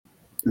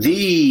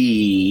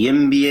The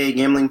NBA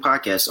Gambling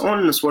Podcast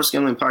on the Sports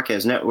Gambling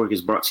Podcast Network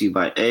is brought to you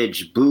by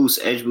Edge Boost.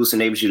 Edge Boost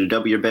enables you to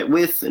double your bet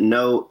with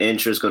no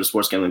interest. Go to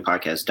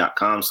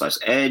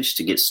sportsgamblingpodcast.com/edge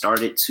to get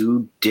started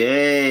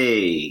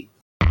today.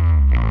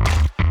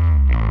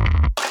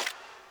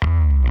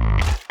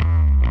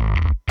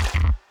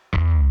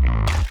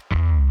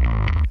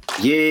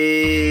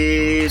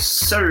 Yes,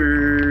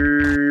 sir.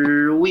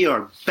 We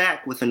are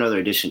back with another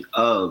edition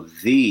of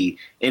the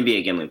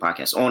NBA Gambling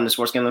Podcast on the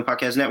Sports Gambling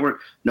Podcast Network.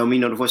 No me,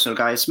 no the voice, no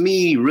guy. It's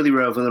me, really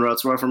real, villain, real,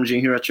 from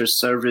Virginia here at your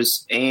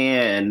service.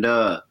 And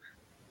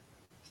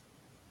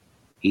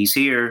he's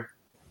here.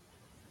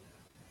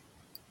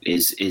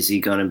 Is he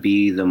going to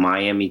be the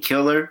Miami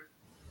killer?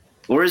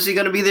 Or is he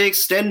going to be the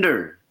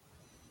extender?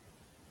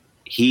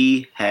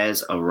 He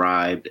has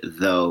arrived,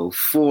 though,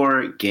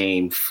 for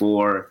Game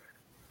 4.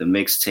 The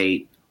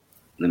mixtape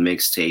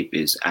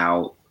is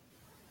out.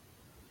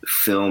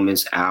 Film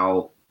is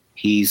out.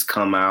 He's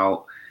come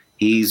out.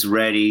 He's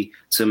ready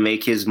to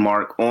make his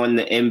mark on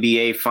the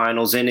NBA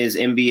Finals in his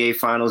NBA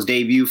Finals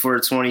debut for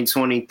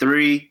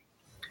 2023.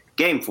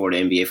 Game 4 of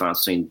the NBA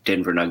Finals between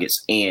Denver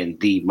Nuggets and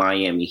the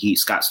Miami Heat.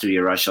 Scott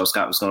Studio Rush Show.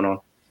 Scott, what's going on?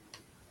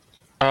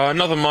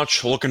 Nothing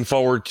much. Looking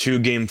forward to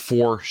Game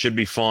 4. Should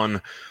be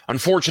fun.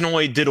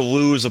 Unfortunately, did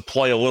lose a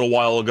play a little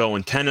while ago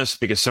in tennis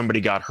because somebody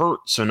got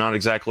hurt, so not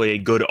exactly a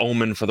good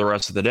omen for the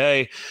rest of the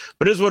day.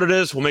 But it is what it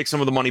is. We'll make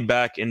some of the money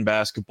back in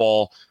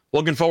basketball.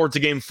 Looking forward to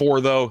Game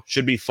 4, though.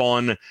 Should be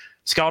fun.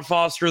 Scott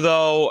Foster,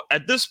 though,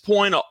 at this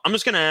point, I'm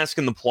just going to ask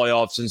in the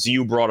playoffs, since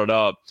you brought it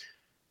up,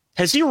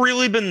 has he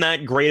really been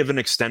that great of an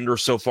extender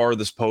so far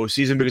this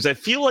postseason? Because I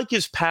feel like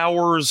his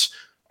powers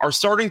are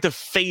starting to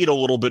fade a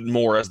little bit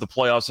more as the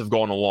playoffs have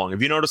gone along.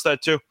 Have you noticed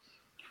that too?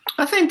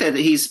 I think that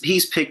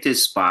he's picked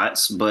his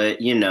spots, but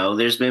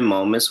there's been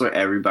moments where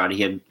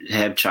everybody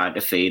have tried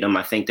to fade him.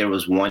 I think there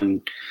was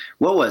one.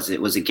 What was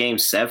it? Was it Game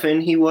 7?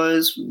 He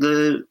was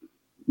the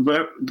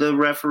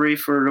referee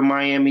for the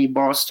Miami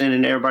Boston,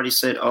 and everybody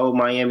said, "Oh,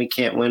 Miami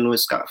can't win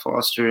with Scott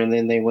Foster," and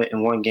then they went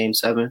and won Game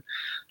 7.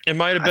 It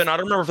might have been. I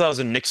don't remember if that was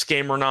a Knicks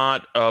game or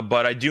not,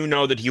 but I do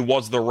know that he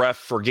was the ref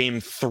for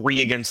Game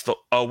 3 against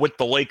with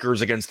the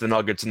Lakers against the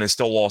Nuggets, and they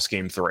still lost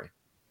Game 3.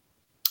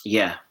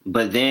 Yeah,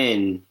 but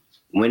then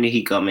when did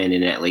he come in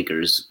that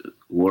Lakers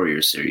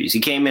Warriors series? He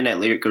came in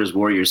that Lakers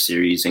Warriors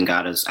series and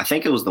got us. I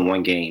think it was the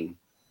one game.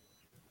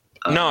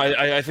 No,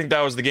 I think that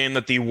was the game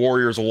that the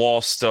Warriors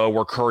lost,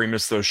 where Curry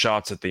missed those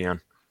shots at the end.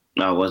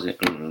 No, it wasn't.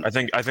 Mm-hmm.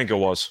 I think it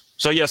was.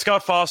 So yeah,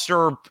 Scott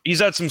Foster, he's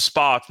had some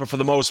spots, but for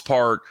the most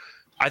part,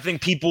 I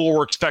think people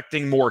were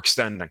expecting more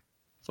extending.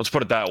 Let's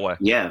put it that way.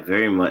 Yeah,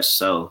 very much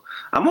so.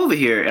 I'm over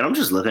here and I'm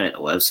just looking at the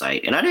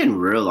website, and I didn't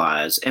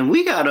realize. And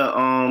we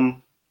gotta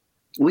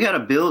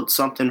build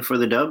something for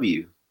the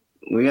W.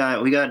 We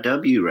got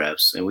W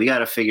reps, and we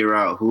gotta figure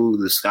out who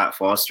the Scott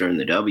Foster in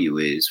the W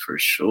is for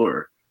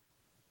sure.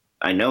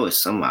 I know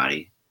it's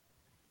somebody.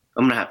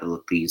 I'm gonna have to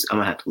look these. I'm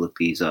gonna have to look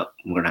these up.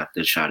 We're gonna have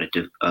to try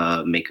to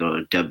make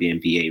a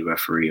WNBA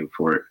referee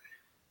report.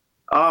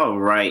 All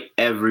right,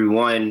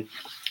 everyone.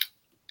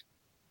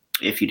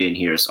 If you didn't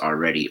hear us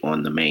already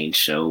on the main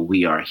show,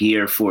 we are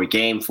here for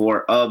Game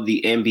 4 of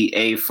the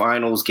NBA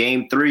Finals.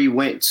 Game 3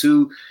 went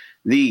to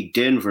the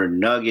Denver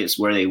Nuggets,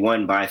 where they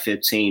won by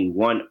 15,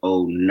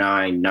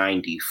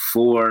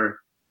 109-94.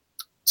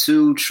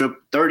 2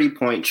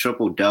 30-point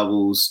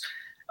triple-doubles,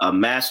 a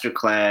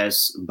masterclass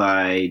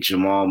by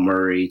Jamal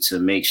Murray to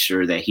make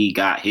sure that he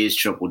got his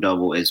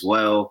triple-double as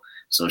well.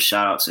 So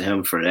shout out to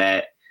him for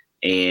that.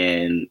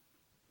 And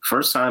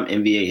first time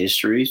NBA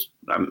history,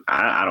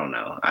 I don't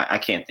know. I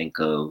can't think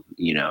of,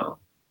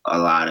 a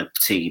lot of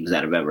teams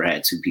that have ever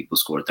had 2 people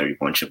score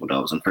 30-point triple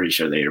doubles. I'm pretty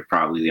sure they're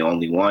probably the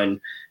only one.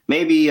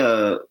 Maybe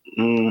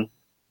maybe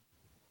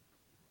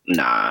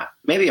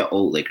an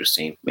old Lakers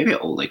team. Maybe an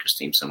old Lakers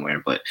team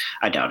somewhere, but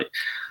I doubt it.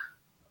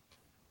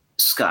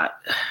 Scott,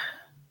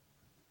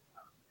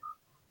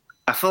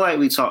 I feel like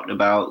we talked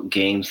about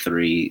Game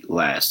 3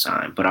 last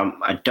time, but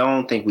I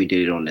don't think we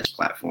did it on this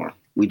platform.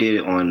 We did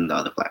it on the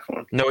other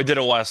platform. No, we did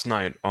it last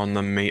night on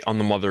the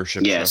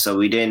mothership. Yeah, show. so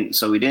we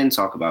didn't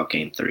talk about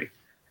Game 3.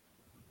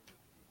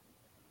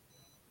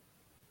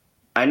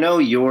 I know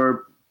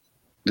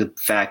the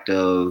fact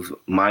of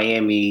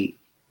Miami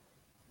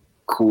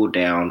cooled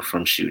down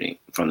from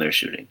their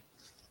shooting.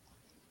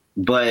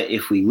 But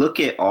if we look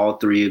at all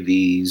 3 of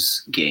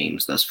these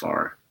games thus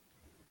far,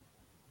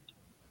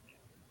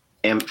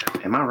 am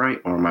I right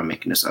or am I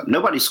making this up?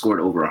 Nobody scored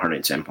over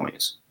 110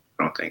 points,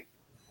 I don't think.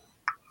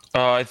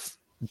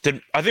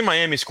 I think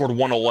Miami scored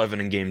 111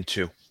 in Game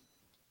 2.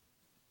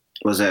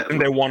 Was that?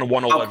 And they won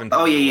 111.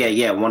 Oh,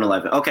 yeah,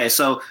 111. Okay,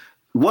 so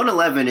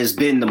 111 has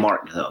been the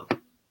mark, though.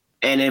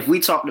 And if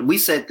we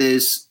said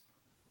this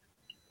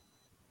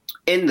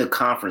in the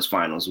conference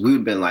finals, we would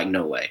have been like,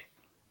 no way.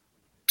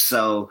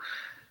 So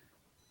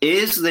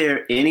is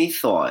there any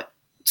thought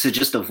to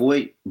just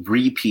avoid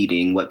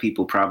repeating what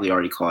people probably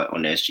already caught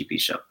on the SGP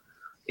show?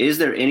 Is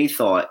there any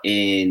thought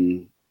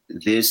in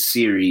this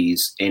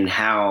series in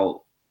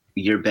how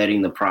you're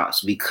betting the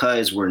props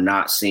because we're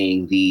not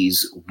seeing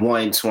these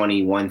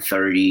 120,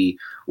 130,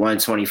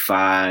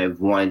 125,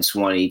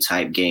 120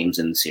 type games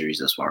in the series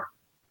thus far?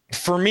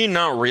 For me,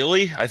 not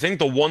really. I think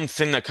the one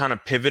thing that kind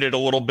of pivoted a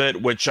little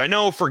bit, which I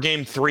know for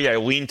game 3, I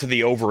leaned to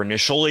the over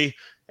initially.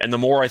 And the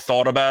more I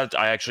thought about it,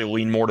 I actually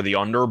leaned more to the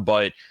under.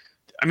 But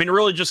I mean, it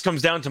really just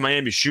comes down to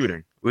Miami's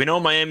shooting. We know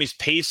Miami's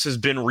pace has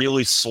been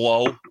really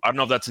slow. I don't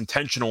know if that's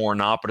intentional or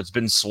not, but it's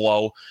been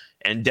slow.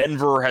 And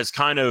Denver has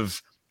kind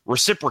of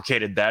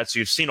reciprocated that. So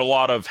you've seen a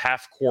lot of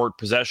half-court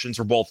possessions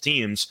for both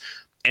teams.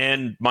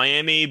 And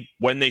Miami,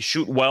 when they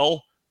shoot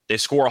well, they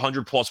score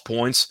 100-plus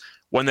points.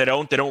 When they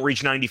don't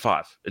reach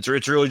 95. It's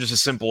really just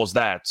as simple as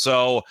that.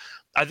 So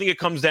I think it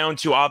comes down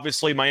to,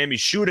 obviously, Miami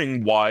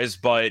shooting-wise,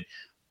 but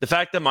the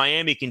fact that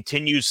Miami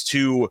continues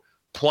to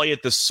play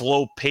at the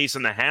slow pace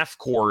in the half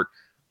court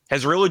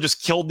has really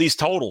just killed these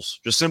totals.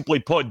 Just simply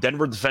put,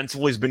 Denver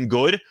defensively has been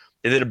good.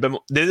 They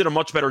did a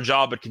much better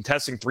job at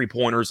contesting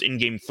three-pointers in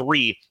Game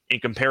 3 in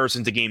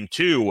comparison to Game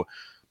 2.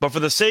 But for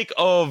the sake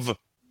of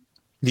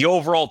the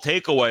overall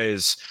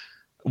takeaways,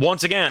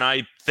 once again,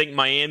 I think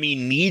Miami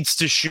needs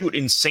to shoot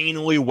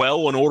insanely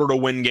well in order to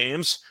win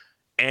games,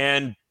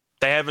 and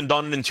they haven't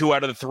done it in 2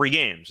 out of the 3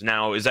 games.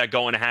 Now, is that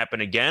going to happen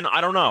again? I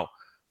don't know.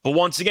 But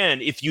once again,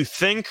 if you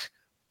think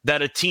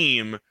that a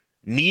team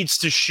needs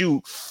to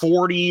shoot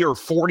 40 or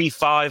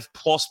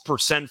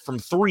 45+% from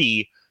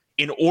 3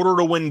 in order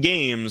to win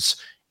games,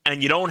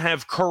 and you don't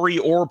have Curry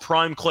or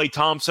prime Klay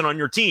Thompson on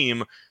your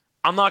team,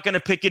 I'm not going to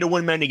pick you to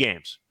win many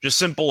games. Just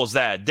simple as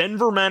that.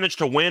 Denver managed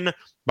to win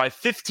by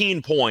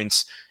 15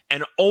 points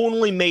and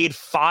only made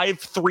 5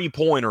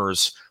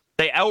 3-pointers.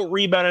 They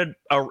out-rebounded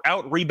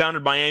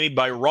Miami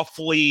by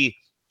roughly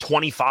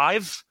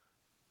 25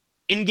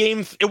 in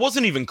game. It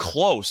wasn't even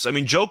close. I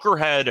mean, Joker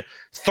had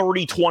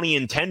 30, 20,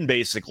 and 10,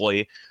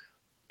 basically.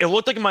 It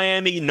looked like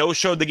Miami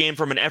no-showed the game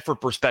from an effort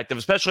perspective,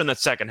 especially in that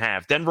second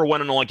half. Denver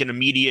went on like an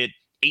immediate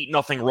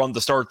 8-0 run to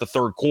start the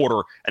third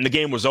quarter, and the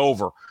game was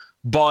over.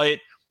 But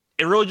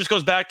it really just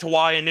goes back to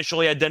why I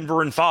initially had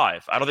Denver in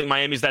 5. I don't think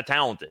Miami's that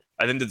talented.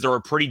 I think that they're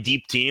a pretty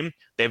deep team.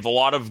 They have a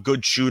lot of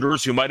good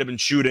shooters who might have been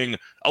shooting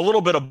a little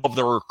bit above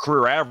their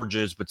career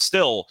averages, but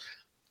still,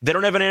 they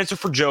don't have an answer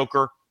for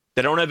Joker.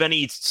 They don't have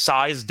any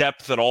size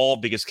depth at all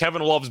because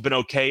Kevin Love's been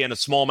okay in a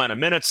small amount of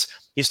minutes.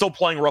 He's still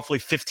playing roughly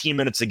 15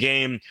 minutes a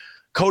game.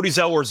 Cody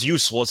Zeller's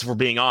useless, if we're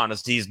being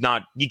honest.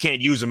 You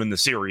can't use him in the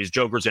series.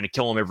 Joker's going to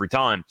kill him every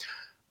time.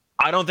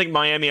 I don't think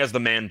Miami has the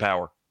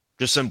manpower,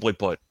 just simply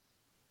put.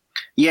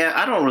 Yeah,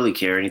 I don't really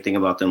care anything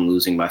about them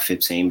losing by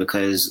 15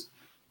 because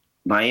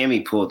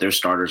Miami pulled their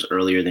starters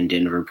earlier than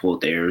Denver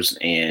pulled theirs,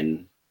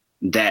 and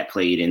that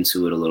played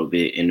into it a little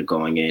bit in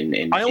going in.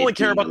 And I only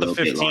care about the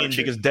 15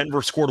 because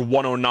Denver scored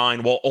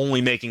 109 while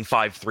only making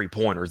 5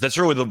 3-pointers. That's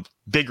really the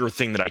bigger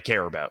thing that I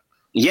care about.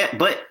 Yeah,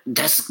 but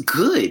that's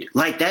good.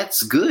 Like,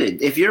 that's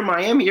good. If you're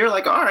Miami, you're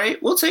like, all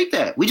right, we'll take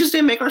that. We just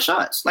didn't make our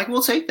shots. Like,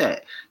 we'll take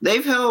that.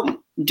 They've held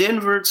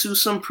Denver to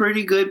some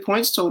pretty good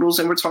points totals,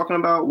 and we're talking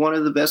about one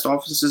of the best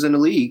offenses in the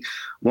league.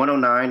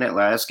 109 that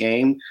last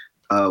game,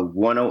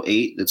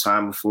 108 the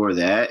time before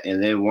that,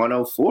 and then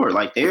 104.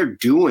 Like, they're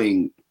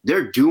doing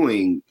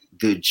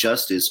good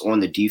justice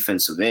on the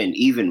defensive end.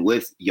 Even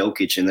with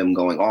Jokic and them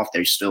going off,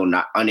 they're still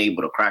not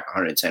unable to crack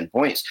 110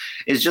 points.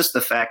 It's just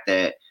the fact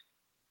that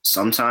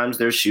sometimes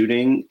their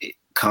shooting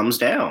comes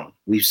down.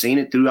 We've seen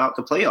it throughout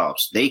the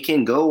playoffs. They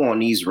can go on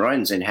these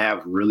runs and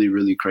have really,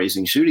 really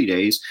crazy shooting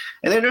days.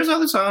 And then there's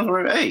other times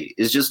where, hey,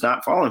 it's just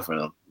not falling for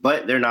them.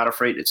 But they're not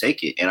afraid to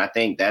take it. And I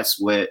think that's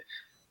what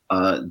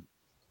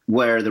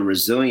where the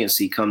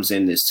resiliency comes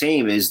in this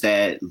team is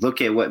that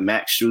look at what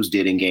Max Strus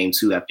did in game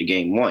 2 after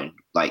game 1.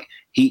 Like,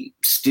 he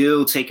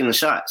still taking the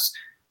shots.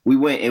 We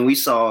went and we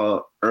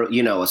saw, a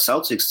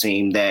Celtics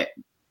team that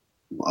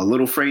a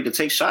little afraid to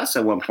take shots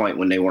at one point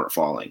when they weren't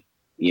falling.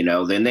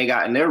 Then they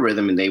got in their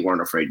rhythm and they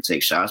weren't afraid to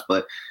take shots,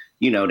 but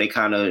they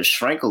kind of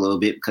shrank a little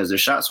bit because their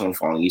shots weren't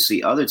falling. You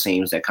see other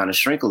teams that kind of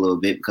shrink a little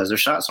bit because their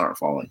shots aren't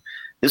falling.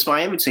 This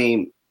Miami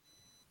team,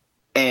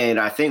 and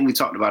I think we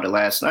talked about it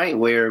last night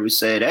where we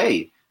said,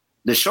 hey,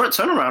 the short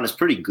turnaround is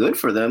pretty good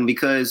for them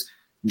because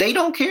they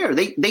don't care.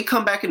 They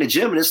come back in the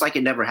gym and it's like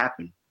it never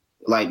happened.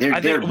 Like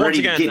they're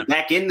ready to get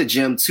back in the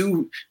gym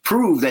to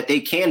prove that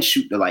they can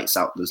shoot the lights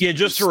out.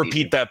 Just to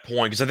repeat that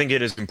point, because I think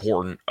it is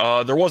important.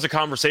 There was a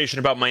conversation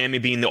about Miami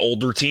being the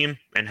older team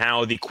and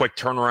how the quick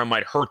turnaround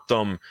might hurt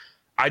them.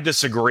 I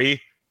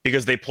disagree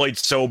because they played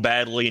so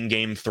badly in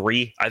game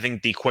 3. I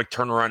think the quick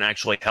turnaround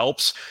actually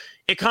helps.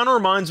 It kind of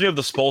reminds me of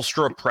the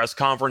Spoelstra press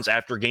conference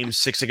after game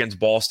 6 against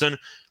Boston,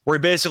 where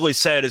he basically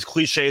said, as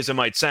cliche as it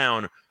might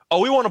sound,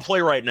 we want to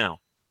play right now.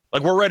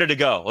 Like, we're ready to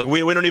go. Like,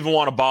 we don't even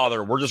want to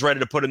bother. We're just ready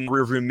to put it in the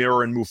rearview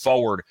mirror and move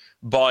forward.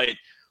 But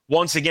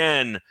once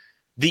again,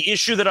 the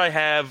issue that I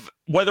have,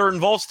 whether it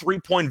involves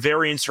 3-point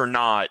variance or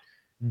not,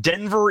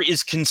 Denver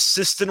is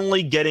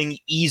consistently getting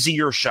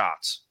easier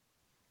shots.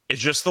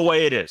 It's just the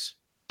way it is.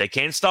 They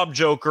can't stop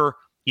Joker.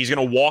 He's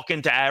going to walk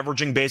into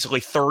averaging basically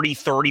 30,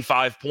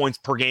 35 points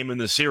per game in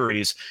the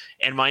series.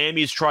 And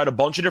Miami's tried a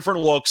bunch of different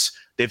looks.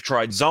 They've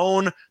tried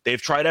zone.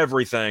 They've tried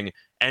everything,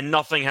 and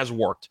nothing has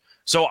worked.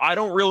 So I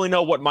don't really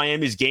know what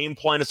Miami's game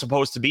plan is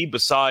supposed to be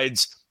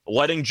besides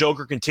letting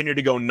Joker continue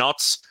to go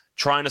nuts,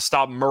 trying to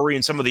stop Murray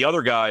and some of the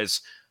other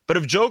guys. But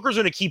if Joker's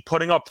going to keep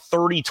putting up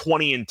 30,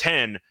 20, and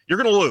 10,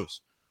 you're going to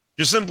lose.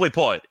 Just simply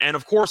put. And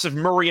of course, if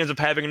Murray ends up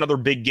having another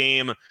big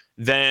game,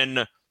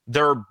 then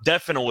they're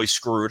definitely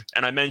screwed.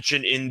 And I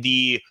mentioned in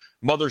the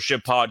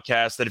Mothership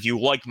podcast that if you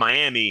like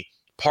Miami,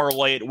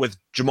 parlay it with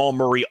Jamal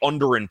Murray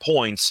under in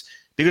points.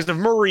 Because if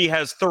Murray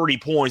has 30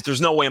 points,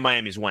 there's no way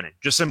Miami's winning.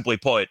 Just simply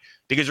put,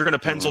 because you're going to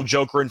pencil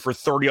Joker in for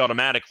 30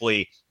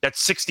 automatically.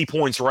 That's 60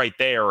 points right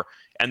there,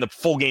 and the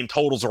full game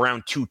total's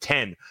around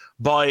 210.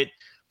 But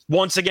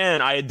once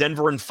again, I had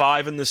Denver in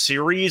 5 in the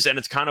series, and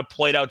it's kind of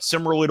played out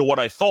similarly to what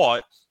I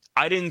thought.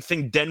 I didn't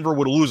think Denver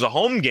would lose a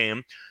home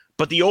game,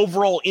 but the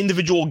overall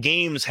individual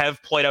games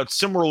have played out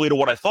similarly to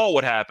what I thought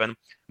would happen.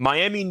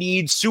 Miami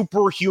needs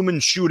superhuman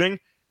shooting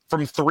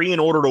from 3 in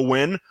order to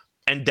win,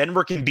 and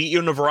Denver can beat you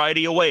in a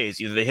variety of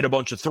ways. Either they hit a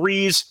bunch of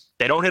threes,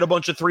 they don't hit a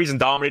bunch of threes and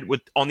dominate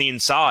with on the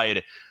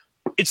inside.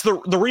 It's the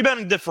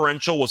rebounding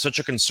differential was such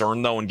a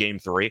concern, though, in Game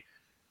 3.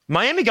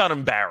 Miami got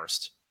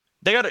embarrassed.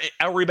 They got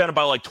out-rebounded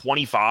by like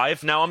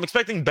 25. Now, I'm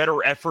expecting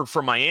better effort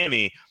from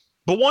Miami,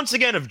 but once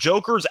again, if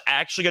Joker's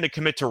actually going to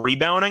commit to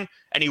rebounding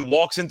and he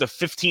walks into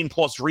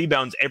 15-plus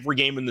rebounds every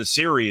game in the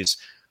series,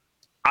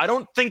 I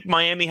don't think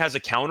Miami has a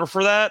counter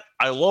for that.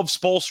 I love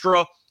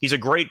Spoelstra. He's a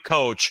great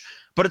coach.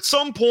 But at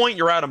some point,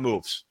 you're out of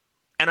moves.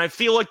 And I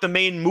feel like the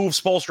main move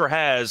Spoelstra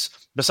has,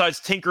 besides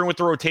tinkering with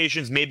the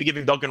rotations, maybe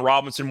giving Duncan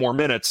Robinson more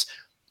minutes,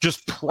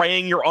 just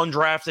praying your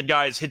undrafted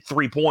guys hit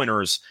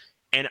three-pointers.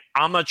 And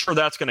I'm not sure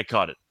that's going to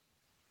cut it.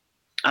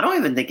 I don't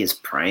even think it's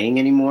praying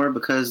anymore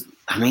because,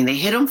 I mean, they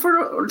hit them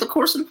for the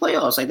course of the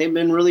playoffs. Like, they've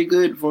been really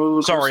good for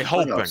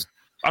hoping.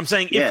 I'm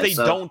saying if they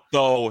don't,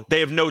 though, they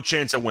have no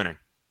chance at winning.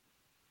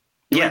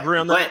 Do you agree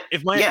on that?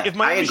 If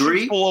Miami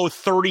shoots below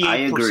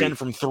 38%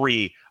 from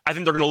 3, I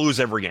think they're going to lose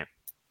every game.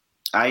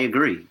 I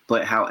agree.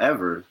 But,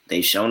 however,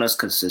 they've shown us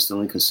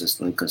consistently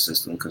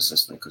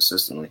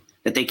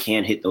that they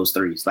can hit those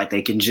threes. Like,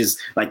 they can just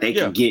 – like, they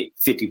can get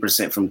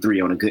 50% from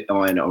 3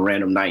 on a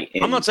random night.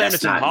 I'm not saying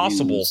it's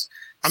impossible.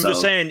 I'm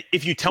just saying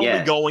if you tell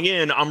me going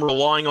in I'm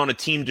relying on a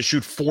team to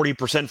shoot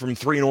 40% from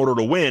 3 in order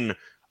to win,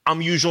 I'm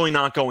usually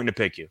not going to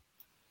pick you.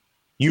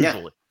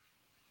 Usually. Yeah.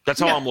 That's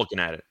how I'm looking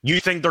at it.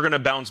 You think they're going to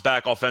bounce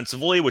back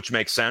offensively, which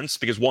makes sense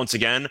because, once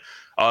again,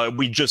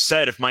 we just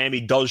said if Miami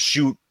does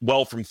shoot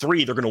well from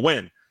 3, they're going to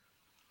win.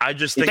 I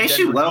just think they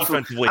shoot well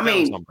defensively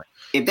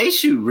if they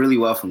shoot really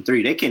well from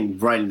 3, they can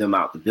run them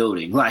out the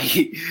building.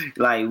 Like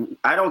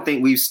I don't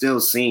think we've still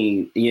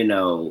seen,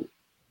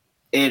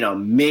 an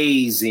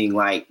amazing,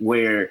 like,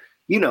 where,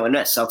 in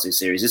that Celtics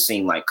series, it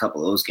seemed like a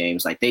couple of those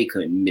games, like, they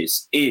couldn't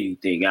miss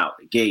anything out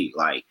the gate.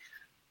 Like,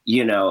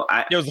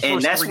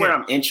 that's where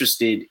I'm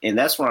interested, and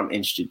that's what I'm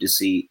interested to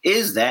see.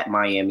 Is that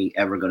Miami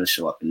ever going to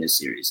show up in this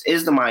series?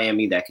 Is the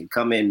Miami that can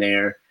come in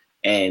there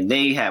and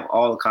they have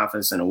all the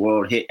confidence in the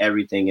world, hit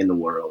everything in the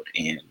world,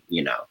 and,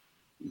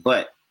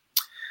 but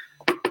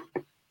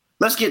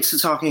let's get to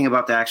talking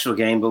about the actual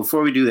game. But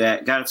before we do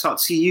that, got to talk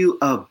to you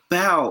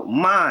about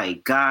my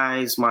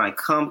guys, my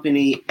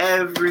company,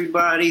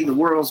 everybody, the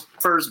world's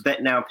first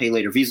bet now, pay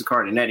later Visa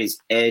card, and that is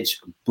Edge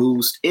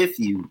Boost. If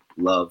you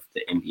love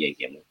the NBA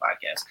Gambling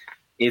Podcast,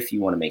 if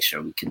you want to make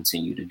sure we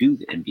continue to do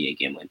the NBA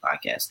Gambling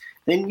Podcast,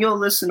 then you'll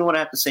listen to what I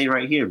have to say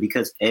right here,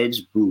 because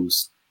Edge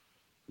Boost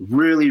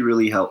really,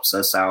 really helps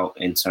us out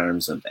in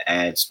terms of the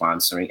ad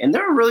sponsoring. And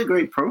they're a really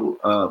great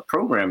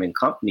program and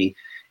company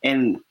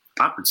and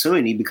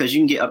opportunity, because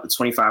you can get up to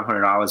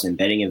 $2,500 in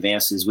betting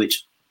advances,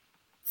 which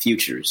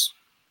futures,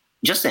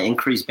 just an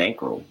increased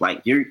bankroll.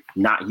 Like, you're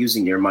not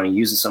using your money,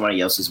 using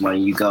somebody else's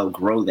money. You go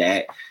grow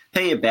that,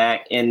 pay it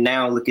back, and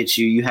now look at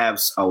you. You have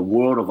a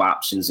world of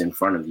options in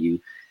front of you.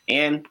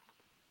 And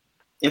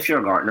if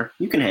you're a Gartner,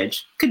 you can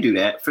hedge. Could do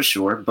that for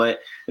sure.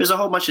 But there's a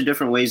whole bunch of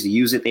different ways to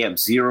use it. They have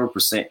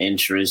 0%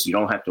 interest. You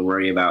don't have to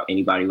worry about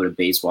anybody with a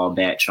baseball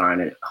bat trying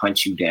to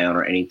hunt you down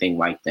or anything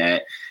like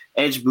that.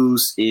 Edge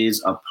Boost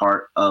is a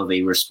part of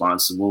a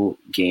responsible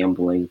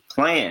gambling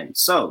plan.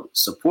 So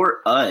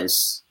support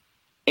us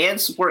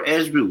and support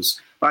Edge Boost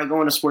by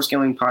going to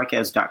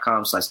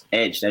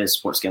sportsgamblingpodcast.com/edge. That is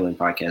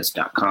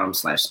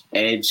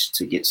sportsgamblingpodcast.com/edge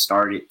to get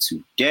started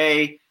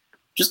today.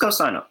 Just go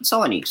sign up. That's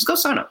all I need. Just go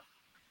sign up.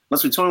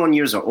 Must be 21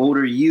 years or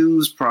older.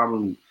 Use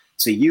problem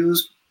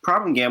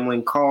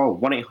gambling. Call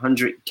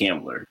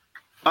 1-800-GAMBLER.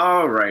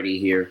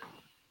 Alrighty here.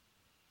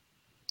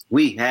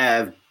 We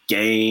have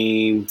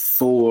Game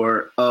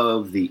 4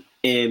 of the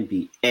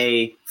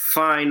NBA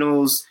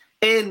Finals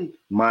in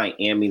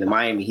Miami. The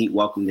Miami Heat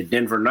welcome the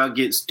Denver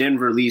Nuggets.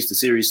 Denver leads the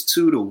series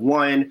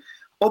 2-1.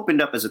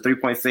 Opened up as a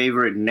 3-point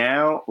favorite,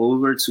 now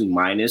over to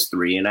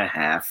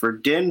 -3.5 for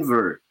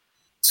Denver.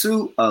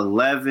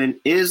 211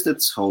 is the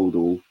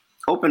total.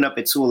 Opened up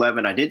at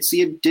 211. I did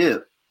see a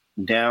dip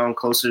down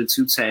closer to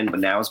 210,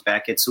 but now it's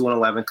back at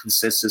 211.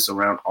 Consensus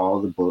around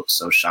all the books,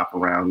 so shop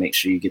around. Make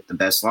sure you get the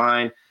best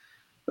line.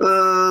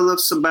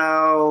 Looks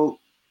about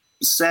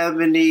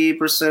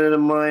 70% of the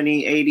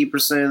money,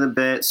 80% of the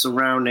bets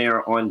around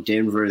there on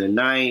Denver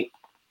tonight.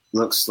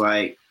 Looks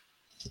like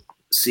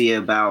see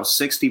about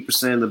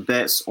 60% of the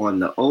bets on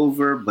the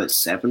over, but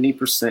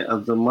 70%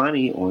 of the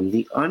money on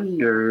the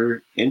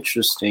under.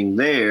 Interesting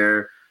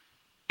there.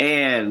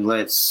 And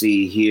let's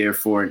see here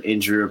for an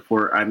injury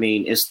report. I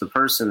mean, it's the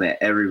person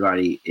that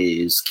everybody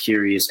is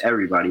curious,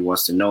 everybody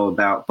wants to know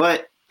about,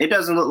 but it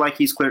doesn't look like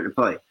he's cleared to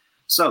play.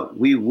 So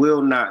we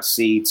will not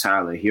see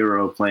Tyler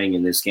Hero playing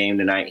in this game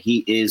tonight.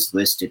 He is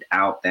listed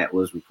out. That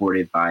was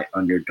reported by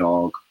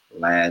Underdog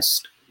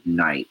last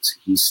night.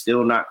 He's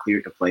still not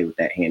cleared to play with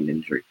that hand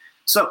injury.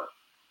 So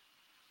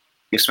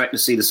expect to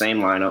see the same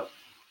lineup.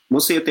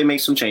 We'll see if they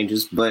make some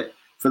changes, but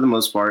for the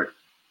most part,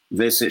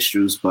 Vincent,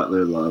 Strus,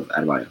 Butler, Love,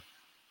 Adebayo.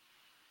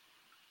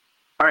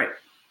 All right.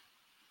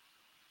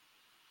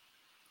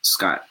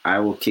 Scott, I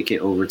will kick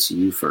it over to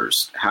you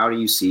first. How do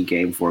you see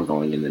Game 4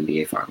 going in the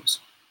NBA Finals?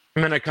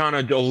 I mean, I kind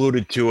of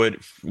alluded to it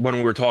when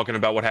we were talking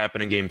about what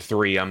happened in Game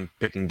 3. I'm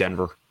picking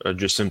Denver,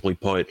 just simply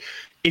put.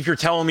 If you're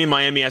telling me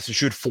Miami has to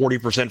shoot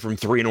 40% from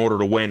three in order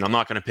to win, I'm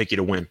not going to pick you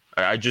to win.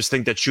 I just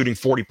think that shooting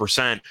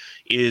 40%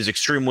 is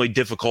extremely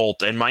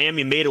difficult, and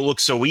Miami made it look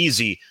so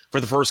easy for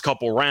the first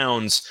couple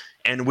rounds,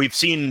 and we've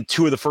seen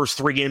 2 of the first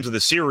 3 games of the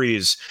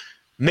series.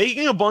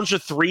 Making a bunch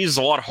of threes is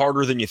a lot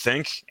harder than you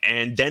think,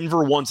 and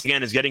Denver, once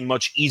again, is getting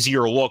much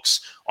easier looks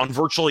on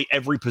virtually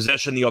every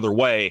possession the other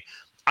way.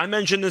 I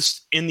mentioned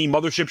this in the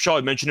Mothership show.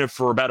 I mentioned it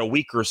for about a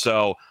week or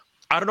so.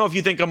 I don't know if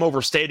you think I'm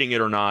overstating it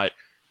or not.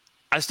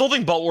 I still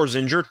think Butler's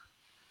injured,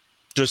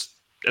 just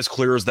as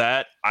clear as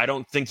that. I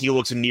don't think he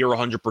looks near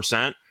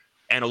 100%,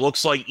 and it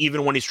looks like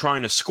even when he's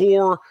trying to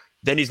score,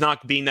 then he's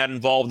not being that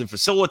involved in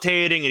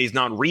facilitating, and he's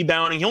not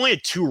rebounding. He only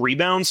had 2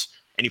 rebounds,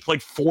 and he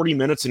played 40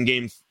 minutes in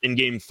game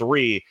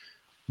 3.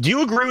 Do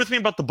you agree with me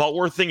about the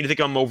Butler thing? Do you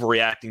think I'm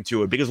overreacting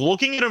to it? Because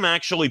looking at him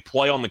actually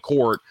play on the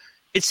court,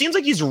 it seems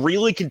like he's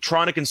really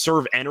trying to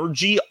conserve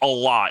energy a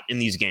lot in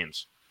these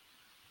games.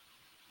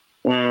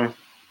 I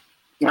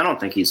don't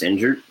think he's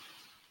injured.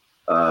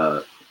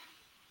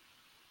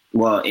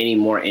 Any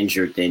more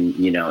injured than,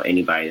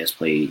 anybody that's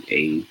played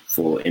a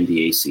full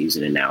NBA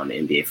season and now in the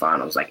NBA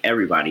Finals. Like,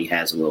 everybody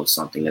has a little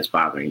something that's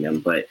bothering them.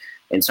 But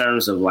in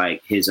terms of,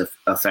 like, his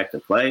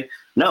effective play,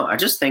 no, I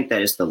just think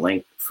that it's the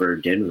length for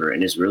Denver,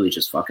 and it's really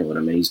just fucking with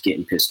him, and he's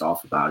getting pissed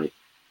off about it.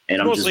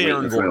 And I'm just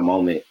waiting for a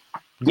moment.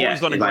 Gordon's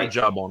done a great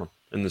job on him.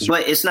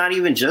 But it's not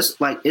even just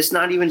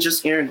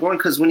Aaron Gordon,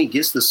 because when he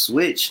gets the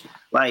switch,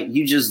 like,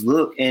 you just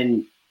look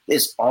and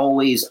it's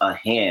always a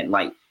hand.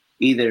 Like,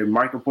 either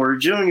Michael Porter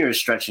Jr. is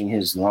stretching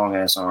his long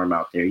ass arm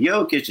out there,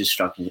 Jokic is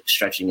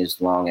stretching his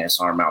long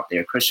ass arm out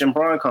there, Christian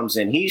Braun comes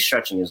in, he's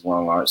stretching his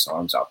long ass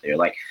arms out there.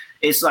 Like,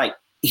 it's like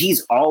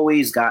he's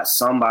always got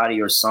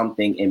somebody or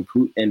something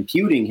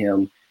imputing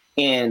him,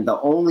 and the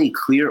only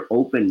clear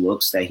open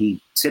looks that he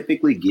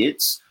typically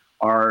gets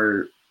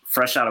are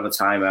fresh out of a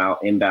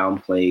timeout,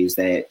 inbound plays,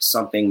 that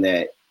something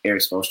that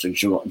Eric Spoelstra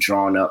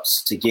drawn up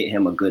to get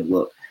him a good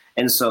look.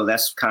 And so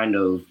that's kind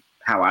of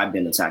how I've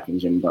been attacking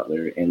Jimmy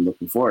Butler and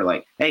looking forward.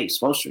 Like, hey,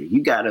 Spoelstra,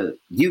 you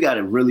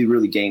gotta really,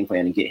 really game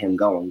plan and get him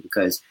going,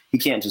 because he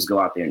can't just go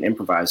out there and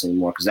improvise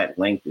anymore, because that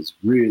length is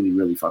really,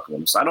 really fucking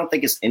with him. So I don't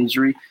think it's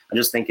injury. I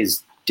just think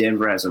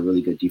Denver has a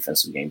really good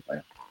defensive game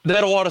plan. They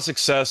had a lot of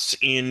success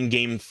in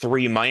Game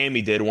 3.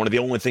 Miami did. One of the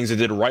only things they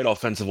did right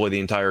offensively the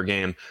entire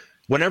game.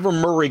 Whenever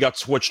Murray got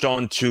switched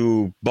on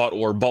to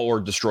Butler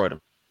destroyed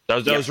him.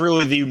 That was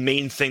really the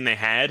main thing they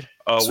had,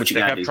 which they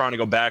kept trying to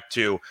go back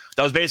to.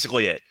 That was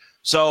basically it.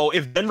 So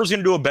if Denver's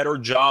going to do a better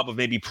job of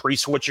maybe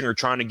pre-switching or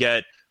trying to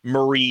get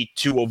Murray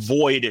to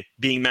avoid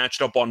being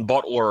matched up on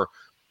Butler,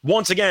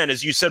 once again,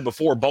 as you said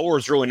before,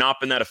 Butler's really not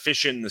been that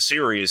efficient in the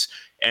series,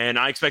 and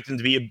I expect him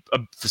to be a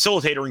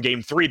facilitator in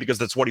Game 3 because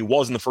that's what he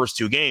was in the first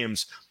 2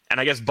 games, and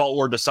I guess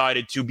Butler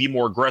decided to be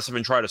more aggressive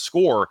and try to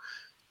score.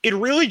 It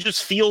really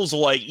just feels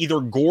like either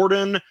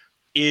Gordon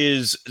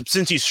is,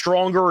 since he's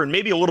stronger and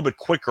maybe a little bit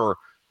quicker,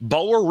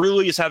 Butler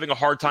really is having a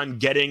hard time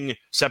getting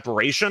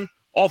separation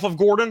off of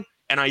Gordon.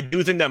 And I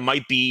do think that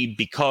might be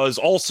because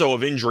also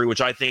of injury,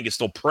 which I think is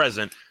still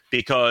present,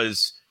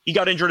 because he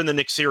got injured in the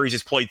Knicks series.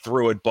 He's played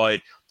through it. But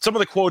some of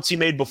the quotes he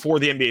made before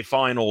the NBA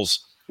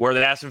Finals, where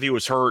they asked him if he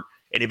was hurt,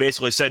 and he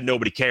basically said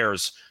nobody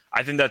cares.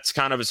 I think that's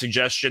kind of a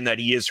suggestion that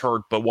he is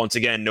hurt, but once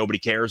again, nobody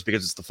cares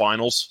because it's the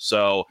finals.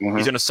 So he's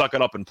going to suck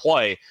it up and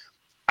play.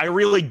 I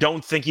really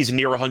don't think he's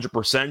near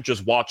 100%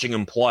 just watching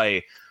him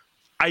play.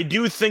 I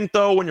do think,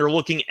 though, when you're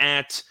looking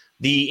at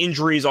the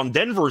injuries on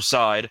Denver's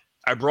side,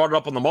 I brought it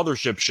up on the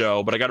Mothership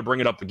show, but I got to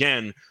bring it up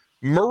again.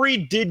 Murray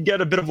did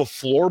get a bit of a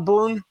floor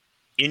burn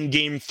in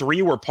Game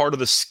 3 where part of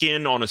the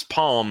skin on his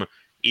palm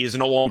is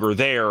no longer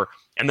there.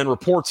 And then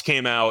reports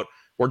came out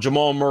where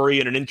Jamal Murray,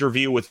 in an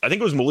interview with, I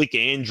think it was Malika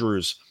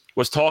Andrews,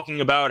 was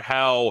talking about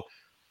how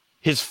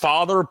his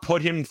father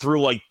put him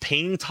through like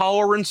pain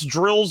tolerance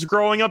drills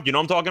growing up. You know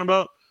what I'm talking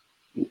about?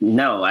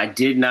 No, I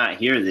did not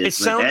hear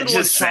this. It sounded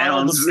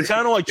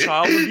like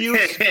child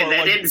abuse.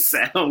 That didn't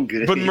sound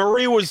good. But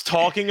Murray was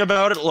talking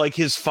about it like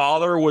his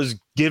father was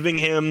giving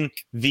him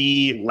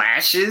the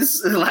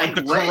lashes, like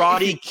the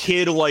Karate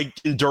Kid like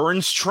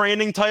endurance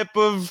training type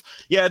of.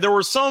 Yeah, there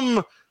were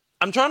some.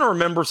 I'm trying to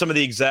remember some of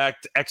the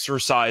exact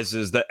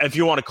exercises that, if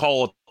you want to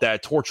call it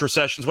that, torture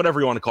sessions, whatever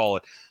you want to call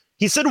it.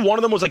 He said one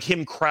of them was like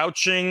him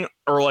crouching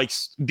or like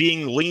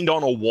being leaned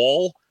on a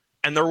wall,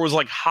 and there was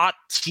like hot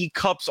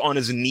teacups on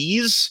his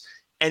knees,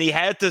 and he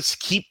had to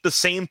keep the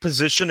same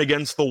position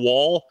against the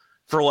wall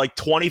for like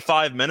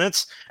 25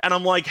 minutes. And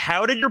I'm like,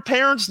 how did your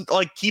parents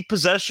like keep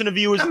possession of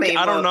you?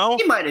 I don't know.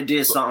 He might have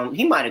did something.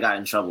 He might have got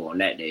in trouble on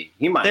that day.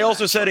 They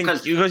also said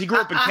because he grew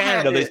up in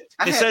Canada,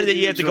 they said that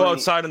he had to go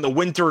outside in the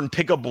winter and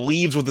pick up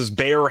leaves with his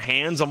bare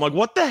hands. I'm like,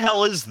 what the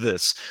hell is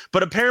this?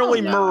 But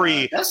apparently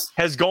Murray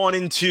has gone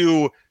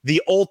into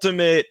the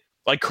ultimate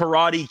like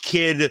Karate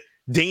Kid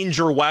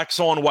danger, wax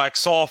on,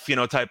 wax off,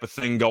 type of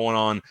thing going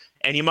on.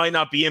 And he might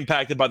not be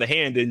impacted by the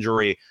hand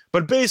injury,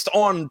 but based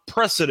on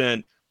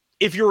precedent,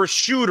 if you're a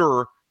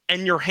shooter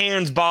and your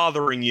hand's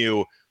bothering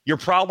you, you're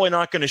probably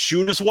not going to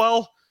shoot as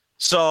well.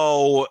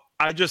 So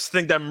I just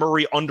think that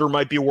Murray under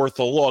might be worth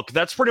a look.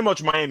 That's pretty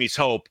much Miami's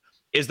hope,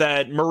 is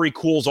that Murray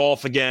cools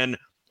off again.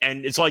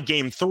 And it's like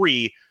game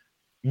 3.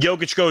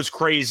 Jokic goes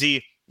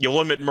crazy. You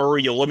limit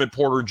Murray, you limit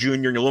Porter Jr.,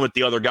 and you limit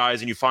the other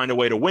guys, and you find a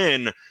way to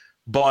win.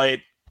 But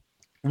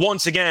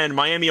once again,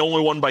 Miami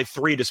only won by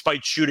 3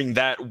 despite shooting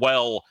that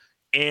well,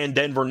 and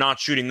Denver not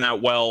shooting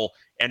that well.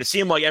 And it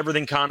seemed like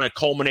everything kind of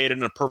culminated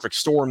in a perfect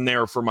storm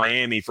there for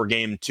Miami for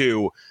game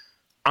 2.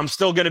 I'm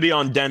still going to be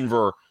on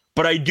Denver,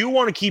 but I do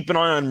want to keep an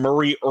eye on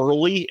Murray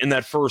early in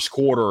that first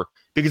quarter,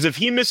 because if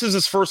he misses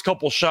his first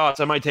couple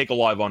shots, I might take a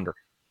live under.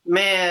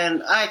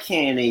 Man, I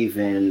can't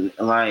even,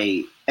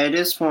 like, at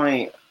this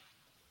point,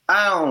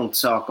 I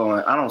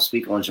don't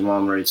speak on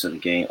Jamal Murray till the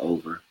game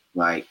over.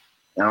 Like,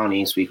 I don't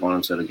even speak on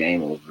him till the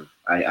game over.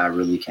 I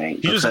really can't.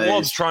 He just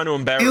loves trying to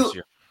embarrass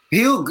you.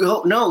 He'll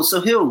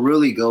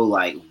really go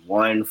like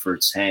 1 for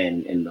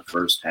 10 in the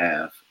first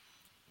half,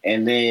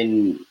 and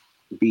then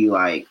be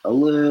like a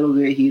little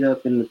bit heat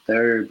up in the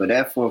third. But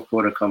that fourth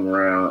quarter come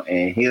around,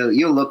 and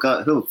you'll look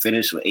up, he'll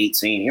finish with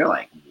 18. You're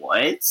like,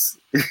 what?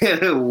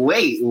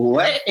 Wait,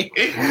 what?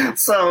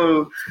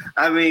 So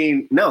I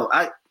mean,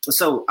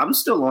 so I'm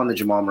still on the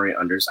Jamal Murray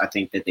unders. I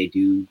think that they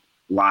do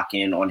lock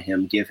in on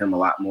him, give him a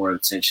lot more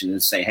attention,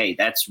 and say, hey,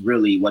 that's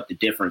really what the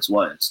difference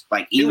was.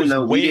 Like, even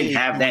though we didn't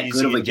have that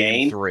good of a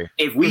game,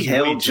 if we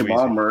held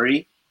Jamal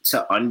Murray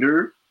to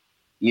under,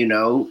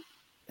 to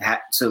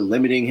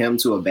limiting him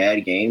to a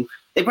bad game,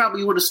 they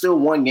probably would have still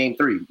won game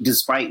 3,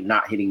 despite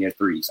not hitting their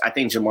threes. I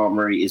think Jamal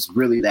Murray is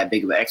really that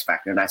big of an X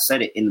factor. And I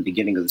said it in the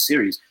beginning of the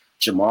series,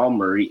 Jamal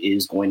Murray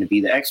is going to be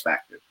the X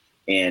factor.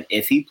 And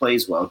if he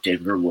plays well,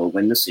 Denver will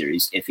win the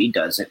series. If he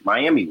doesn't,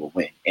 Miami will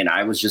win. And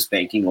I was just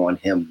banking on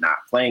him not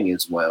playing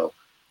as well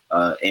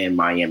and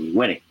Miami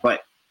winning.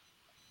 But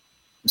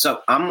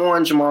so I'm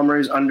on Jamal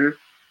Murray's under.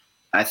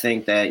 I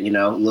think that,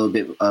 a little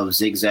bit of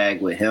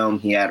zigzag with him.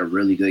 He had a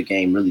really good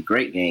game, really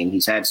great game.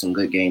 He's had some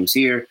good games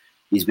here.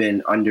 He's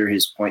been under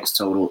his points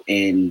total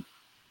in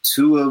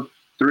 2 of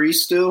 3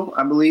 still,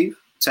 I believe.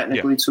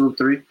 Technically 2 of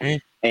 3. Mm-hmm.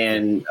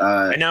 And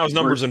now his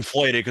numbers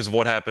inflated because of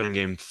what happened in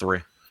game 3.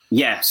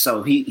 Yeah,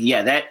 so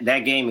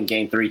that game in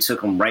game 3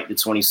 took him right to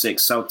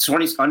 26. So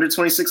under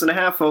 26 and a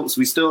half, folks,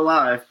 we still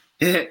alive.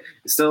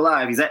 Still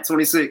alive. He's at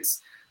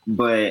 26.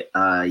 But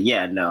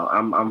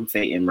I'm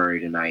fading Murray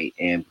tonight.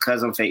 And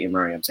because I'm fading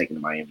Murray, I'm taking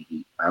the Miami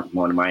Heat. I'm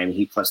on the Miami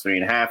Heat plus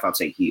 3.5. I'll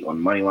take Heat on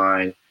the money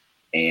line.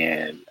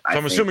 And so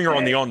I'm assuming you're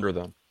on the under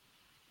then.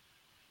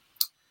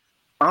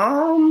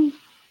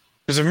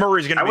 Because if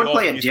Murray's going to be, I would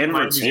play a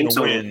Denver team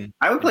total.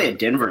 I would play a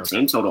Denver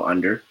team total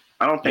under.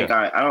 I don't think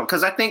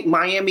because I think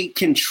Miami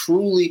can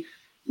truly,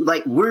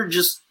 like, we're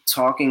just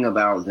talking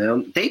about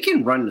them. They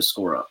can run the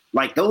score up.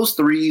 Like, those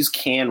threes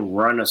can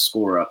run a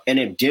score up. And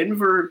if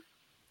Denver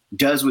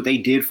does what they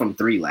did from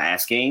 3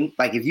 last game,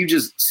 like, if you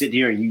just sit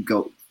here and you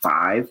go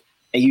 5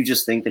 and you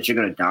just think that you're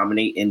going to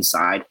dominate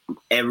inside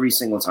every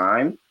single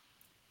time,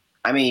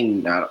 I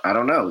mean, I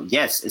don't know.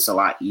 Yes, it's a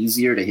lot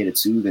easier to hit a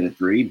 2 than a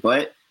 3,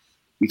 but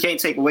you can't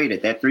take away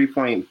that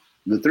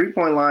the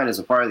 3-point line is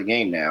a part of the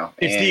game now.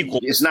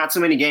 It's not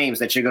too many games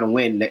that you're going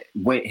to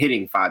win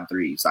hitting 5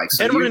 threes. Like,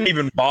 so Denver didn't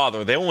even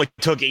bother. They only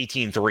took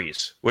 18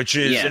 threes, which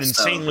is an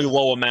insanely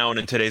low amount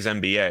in today's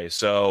NBA.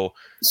 So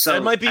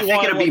it might be I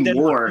think it'll be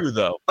Denver more, too,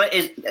 though. But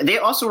they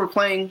also were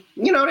playing,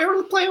 they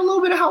were playing a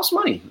little bit of house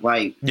money.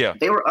 Like,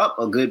 they were up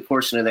a good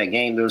portion of that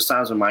game. There was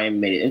times when Miami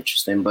made it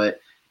interesting, but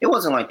it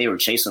wasn't like they were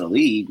chasing a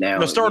lead. Now,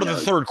 the start of the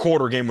third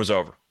quarter, game was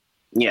over.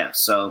 Yeah,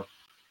 so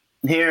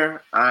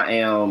here I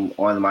am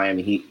on the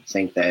Miami Heat.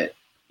 Think that,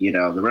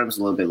 the rim's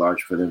a little bit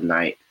larger for them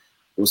tonight.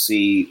 We'll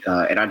see.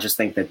 And I just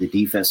think that the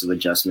defensive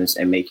adjustments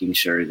and making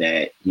sure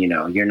that,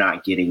 you're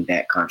not getting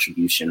that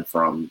contribution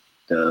from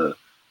the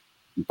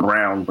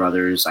Brown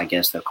brothers, I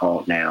guess they're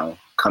called now,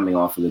 coming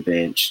off of the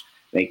bench,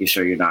 making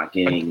sure you're not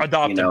getting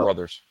adopted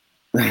brothers.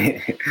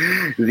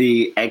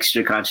 the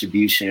extra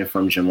contribution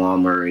from Jamal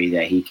Murray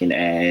that he can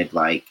add.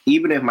 Like,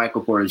 even if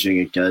Michael Porter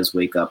Jr. does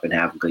wake up and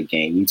have a good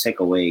game, you take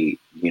away,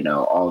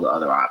 all the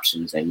other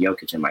options, and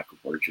Jokic and Michael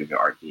Porter Jr.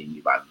 are getting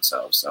you by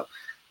themselves. So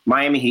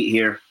Miami Heat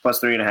here, plus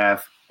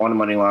 3.5 on the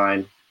money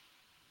line.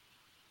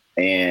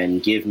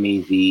 And give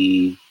me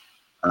the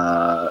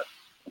I'm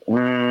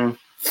gonna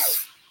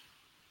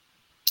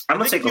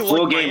take a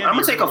full game. I'm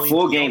gonna take a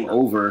full game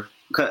over.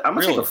 I'm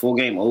gonna take a full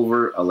game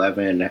over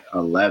 11.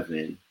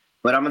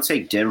 But I'm going to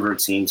take Denver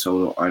team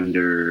total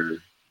under,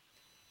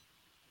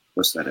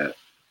 what's that at?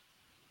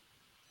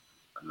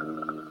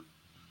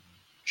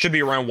 Should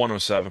be around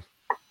 107.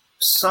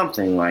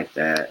 Something like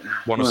that.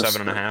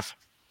 107 and a half,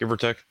 give or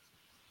take.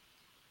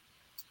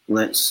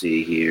 Let's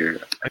see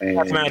here.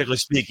 Mathematically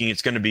speaking,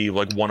 it's going to be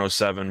like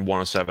 107,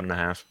 107 and a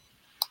half.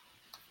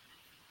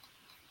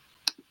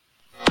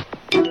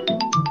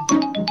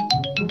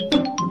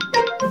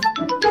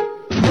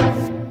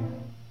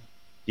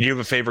 Did you have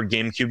a favorite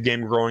GameCube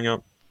game growing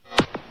up?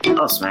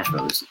 Oh, Smash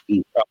Brothers.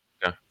 Easy. Oh,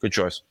 yeah, good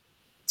choice.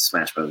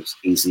 Smash Brothers,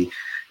 easy.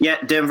 Yeah,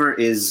 Denver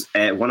is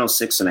at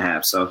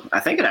 106.5. So I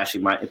think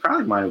it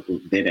probably might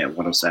have been at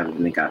 107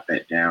 and they got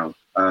that down.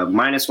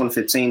 Minus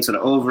 115 to the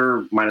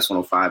over, minus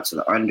 105 to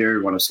the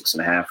under,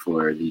 106.5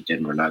 for the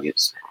Denver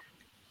Nuggets.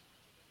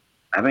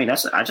 I mean,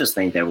 I just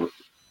think that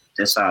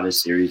that's how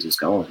this series is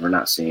going. We're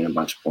not seeing a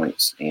bunch of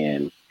points.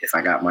 And if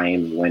I got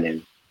Miami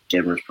winning,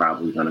 Denver's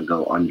probably going to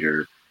go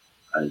under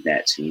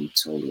that team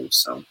total.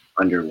 So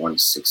under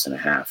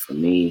 106.5 for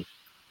me.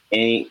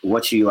 And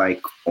what you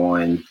like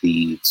on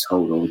the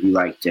total? You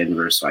like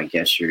Denver, so I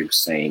guess you're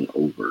saying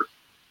over.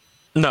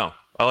 No,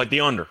 I like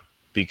the under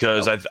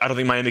because I don't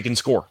think Miami can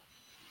score,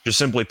 just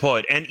simply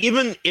put. And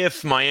even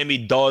if Miami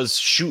does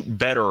shoot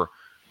better,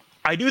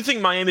 I do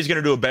think Miami's going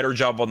to do a better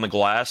job on the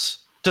glass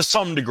to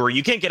some degree.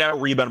 You can't get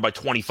out-rebounded by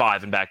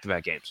 25 in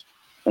back-to-back games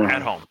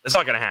at home. It's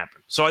not going to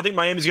happen. So I think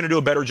Miami's going to do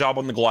a better job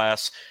on the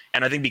glass,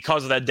 and I think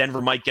because of that,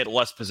 Denver might get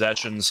less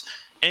possessions.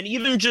 And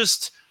even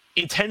just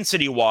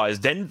intensity-wise,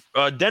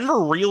 Denver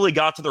really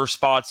got to their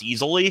spots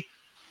easily.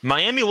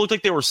 Miami looked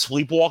like they were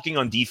sleepwalking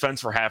on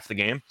defense for half the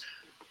game.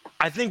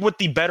 I think with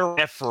the better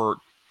effort,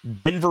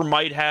 Denver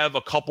might have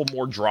a couple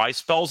more dry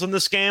spells in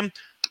this game.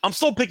 I'm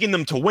still picking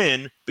them to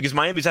win because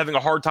Miami's having a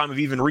hard time of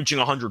even reaching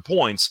 100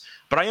 points.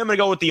 But I am going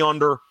to go with the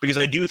under because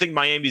I do think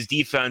Miami's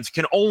defense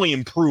can only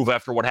improve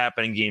after what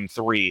happened in Game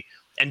 3.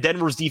 And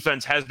Denver's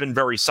defense has been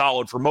very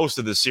solid for most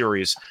of this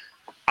series.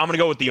 I'm going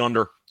to go with the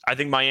under. I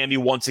think Miami,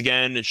 once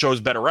again, it shows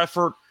better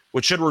effort,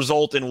 which should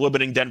result in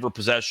limiting Denver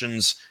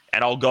possessions.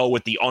 And I'll go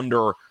with the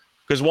under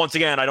because, once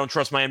again, I don't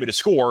trust Miami to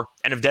score.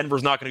 And if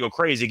Denver's not going to go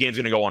crazy, the game's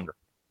going to go under.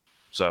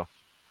 So.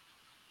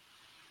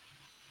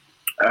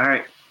 All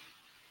right.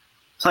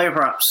 Player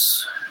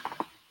props.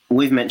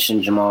 We've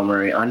mentioned Jamal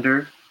Murray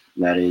under.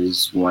 That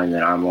is one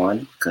that I'm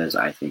on because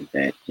I think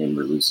that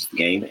Denver loses the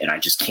game. And I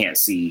just can't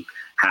see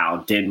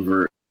how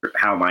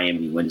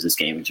Miami wins this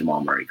game and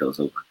Jamal Murray goes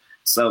over.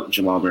 So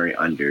Jamal Murray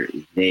under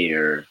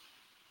there.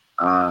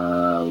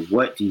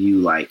 What do you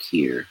like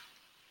here?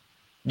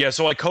 Yeah,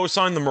 so I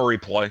co-signed the Murray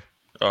play,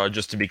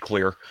 just to be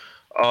clear.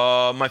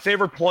 My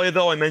favorite play,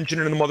 though, I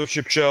mentioned it in the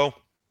Mothership Show.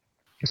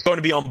 It's going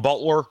to be on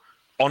Butler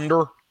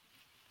under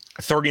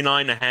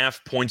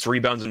 39.5 points,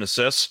 rebounds, and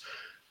assists.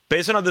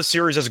 Based on how this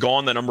series has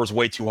gone, that number is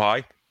way too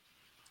high.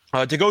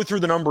 To go through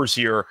the numbers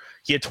here,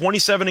 he had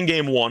 27 in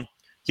Game 1,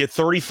 he had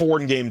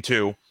 34 in Game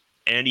 2,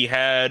 and he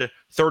had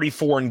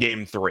 34 in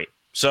Game 3.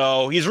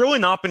 So he's really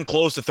not been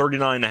close to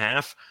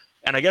 39.5.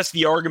 And I guess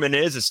the argument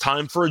is it's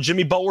time for a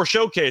Jimmy Butler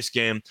showcase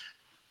game.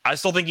 I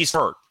still think he's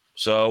hurt.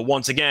 So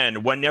once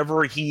again,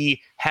 whenever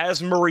he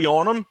has Murray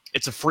on him,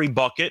 it's a free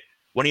bucket.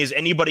 When he has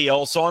anybody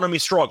else on him, he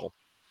struggled.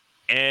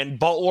 And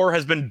Butler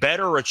has been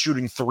better at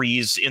shooting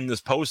threes in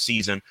this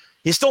postseason.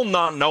 He's still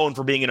not known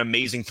for being an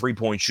amazing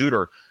three-point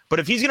shooter. But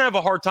if he's going to have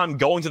a hard time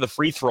going to the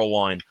free throw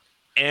line,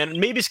 and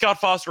maybe Scott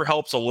Foster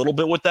helps a little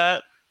bit with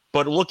that,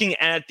 but looking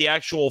at the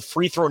actual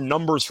free throw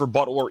numbers for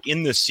Butler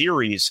in this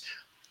series,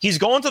 he's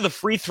gone to the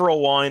free throw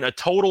line a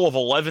total of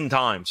 11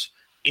 times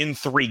in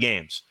 3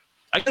 games.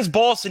 Against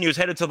Boston, he was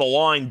headed to the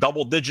line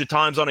double-digit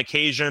times on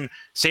occasion.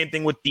 Same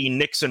thing with the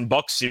Knicks and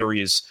Bucks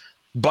series.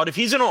 But if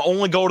he's going to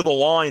only go to the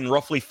line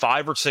roughly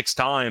 5 or 6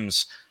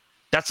 times,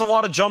 that's a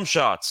lot of jump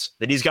shots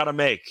that he's got to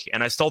make.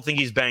 And I still think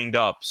he's banged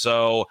up.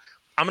 So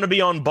I'm going to be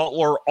on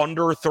Butler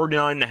under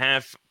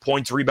 39.5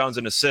 points, rebounds,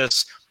 and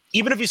assists.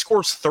 Even if he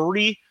scores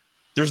 30,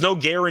 there's no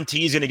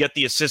guarantee he's going to get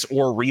the assists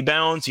or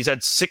rebounds. He's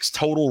had 6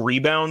 total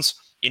rebounds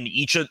in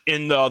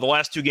the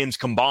last 2 games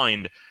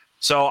combined.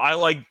 So I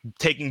like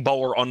taking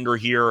Butler under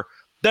here.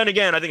 Then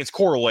again, I think it's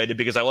correlated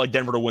because I like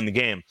Denver to win the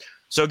game.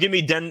 So give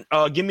me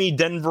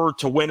Denver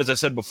to win, as I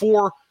said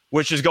before,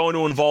 which is going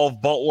to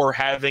involve Butler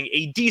having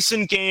a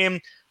decent game,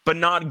 but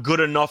not good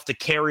enough to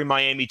carry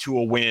Miami to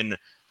a win.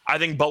 I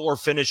think Butler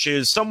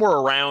finishes somewhere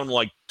around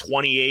like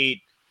 28,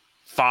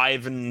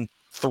 5, and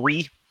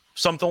 3,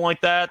 something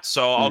like that.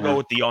 So I'll go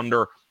with the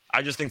under.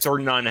 I just think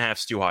 39.5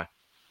 is too high.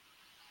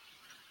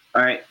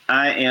 All right.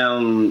 I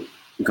am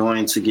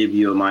going to give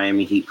you a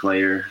Miami Heat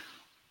player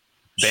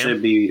Bam?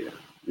 Should be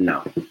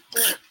no.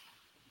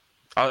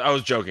 I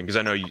was joking because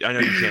I know you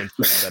can't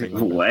stand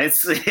betting. What?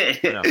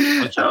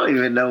 I don't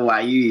even know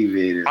why you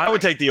even. I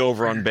would take the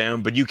over on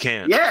Bam, but you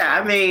can't. Yeah,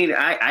 I mean,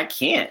 I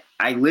can't.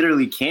 I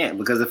literally can't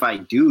because if I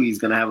do, he's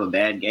gonna have a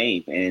bad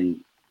game, and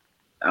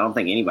I don't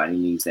think anybody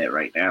needs that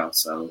right now.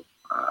 So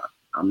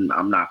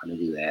I'm not gonna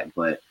do that.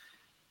 But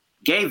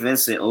Gabe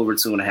Vincent over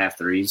 2.5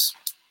 threes,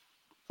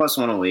 plus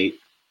 108.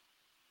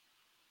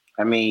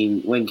 I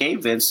mean, when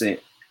Gabe Vincent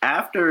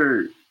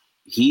after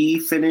he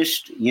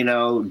finished,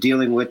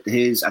 dealing with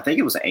his, I think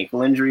it was an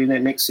ankle injury in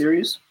that Knicks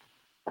series.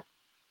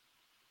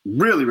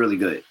 Really, really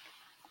good.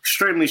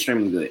 Extremely,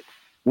 extremely good.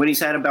 When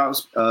he's had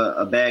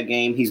a bad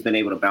game, he's been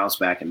able to bounce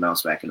back in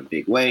a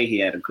big way. He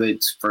had a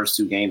good first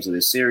 2 games of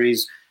this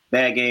series.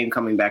 Bad game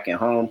coming back at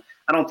home.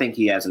 I don't think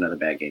he has another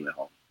bad game at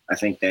home. I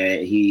think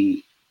that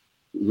he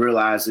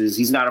realizes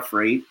he's not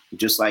afraid,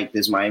 just like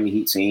this Miami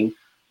Heat team,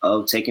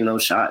 of taking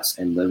those shots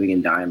and living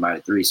and dying by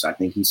the 3. So I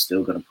think he's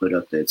still going to put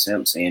up the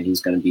attempts and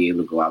he's going to be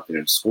able to go out there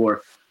and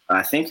score.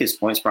 I think his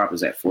points prop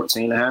is at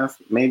 14.5,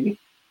 maybe.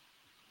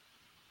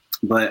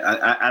 But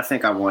I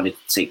think I wanted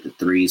to take the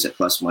 3s at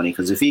plus money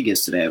because if he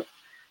gets to that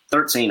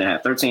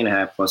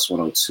 13.5 plus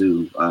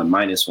 102,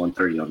 minus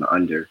 130 on the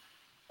under,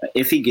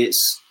 if he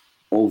gets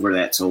over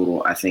that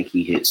total, I think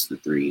he hits the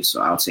 3s.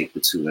 So I'll take the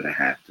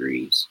 2.5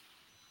 threes.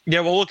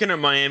 Yeah, well, looking at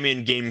Miami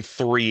in Game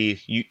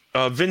 3,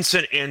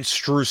 Vincent and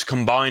Strus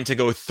combined to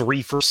go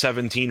 3 for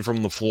 17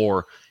 from the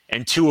floor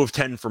and 2 of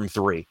 10 from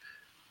 3.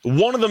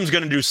 One of them's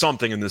going to do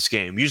something in this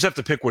game. You just have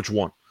to pick which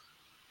one.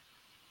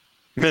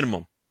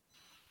 Minimum.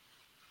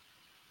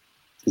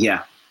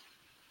 Yeah.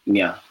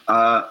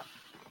 Let's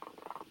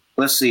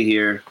see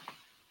here.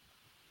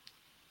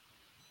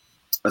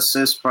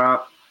 Assist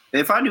prop.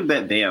 If I do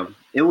bet Bam,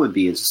 it would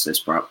be his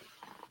assist prop.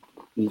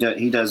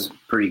 He does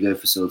pretty good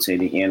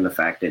facilitating, and the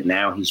fact that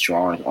now he's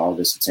drawing all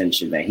this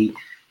attention that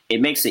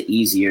it makes it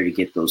easier to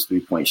get those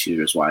 3-point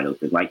shooters wide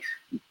open. Like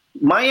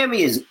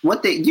Miami is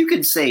you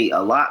could say a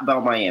lot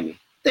about Miami.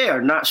 They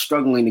are not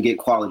struggling to get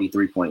quality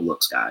 3-point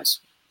looks, guys.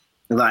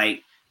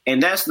 Like,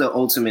 and that's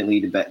ultimately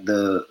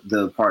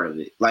the part of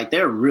it. Like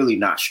they're really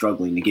not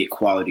struggling to get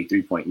quality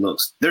 3-point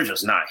looks. They're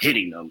just not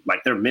hitting them.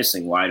 Like they're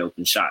missing wide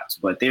open shots,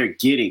 but they're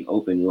getting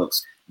open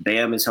looks.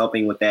 Bam is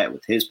helping with that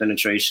with his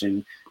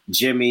penetration.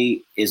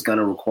 Jimmy is going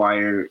to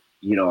require,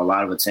 a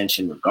lot of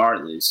attention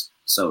regardless.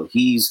 So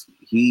he's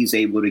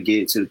able to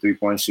get to the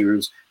 3-point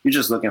shooters. You're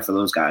just looking for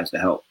those guys to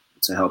help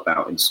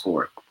out and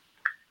score.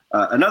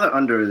 Another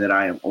under that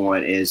I am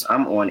on is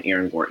I'm on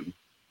Aaron Gordon.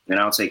 And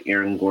I'll take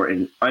Aaron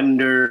Gordon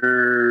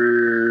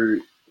under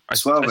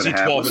 12 and a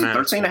half. 12 and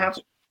 13.5?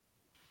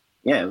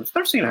 Yeah, it was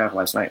 13.5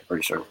 last night,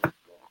 pretty sure.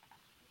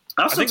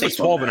 I think it was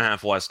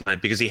 12.5 last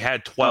night because he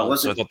had 12,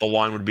 so I thought the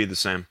line would be the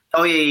same.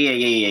 Oh,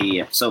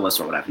 yeah. So let's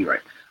 12.5. You're right.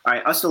 All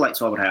right, I still like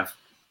 12.5.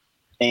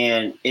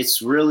 And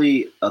it's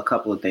really a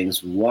couple of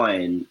things.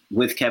 One,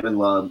 with Kevin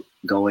Love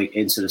going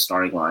into the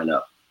starting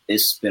lineup,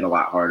 it's been a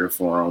lot harder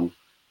for him.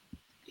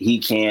 He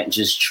can't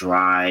just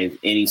drive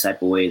any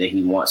type of way that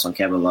he wants on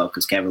Kevin Love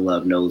because Kevin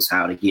Love knows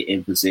how to get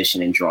in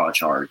position and draw a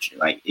charge.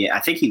 I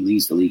think he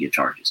leads the league in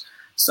charges.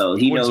 So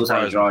he knows how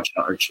to draw a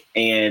charge.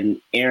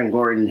 And Aaron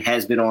Gordon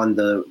has been on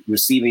the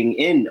receiving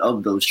end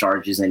of those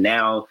charges. And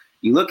now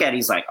you look at it,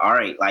 he's like, all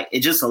right, like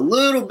it's just a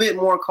little bit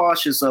more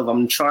cautious of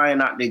I'm trying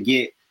not to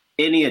get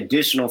any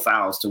additional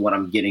fouls to what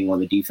I'm getting on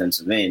the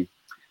defensive end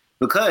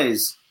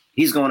because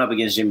he's going up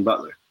against Jimmy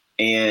Butler.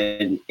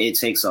 And it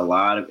takes a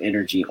lot of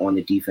energy on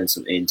the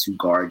defensive end to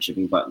guard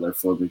Jimmy Butler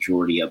for the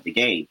majority of the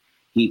game.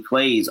 He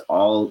plays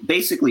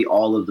basically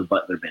all of the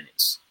Butler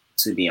minutes,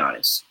 to be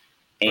honest.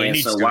 And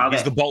so while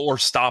he's the Butler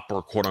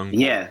stopper, quote unquote.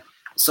 Yeah.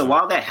 So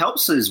while that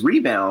helps his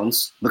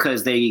rebounds,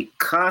 because they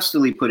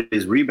constantly put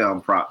his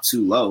rebound prop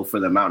too low for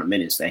the amount of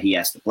minutes that he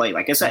has to play.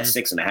 Like it's at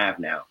 6.5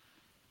 now.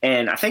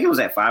 And I think it was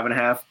at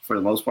 5.5 for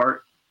the most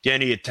part. Yeah,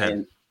 and he had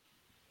 10.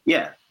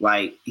 And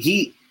like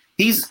he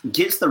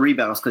gets the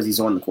rebounds because he's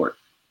on the court.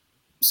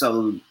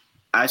 So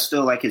I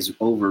still like his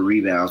over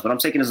rebounds, but I'm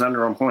taking his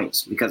under on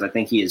points because I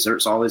think he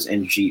exerts all his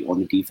energy on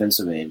the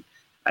defensive end.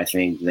 I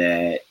think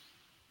that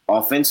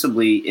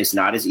offensively, it's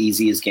not as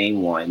easy as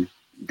game 1.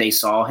 They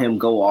saw him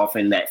go off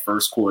in that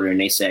first quarter and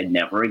they said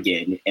never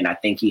again. And I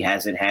think he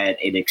hasn't had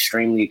an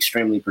extremely,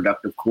 extremely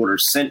productive quarter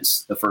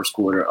since the first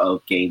quarter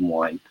of game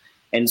 1.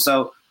 And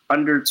so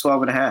under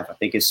 12.5, I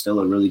think it's still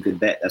a really good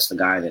bet. That's the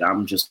guy that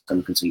I'm just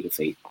going to continue to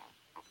fade.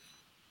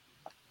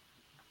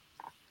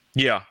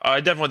 Yeah,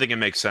 I definitely think it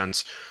makes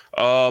sense.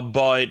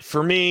 But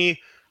for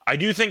me, I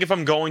do think if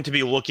I'm going to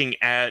be looking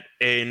at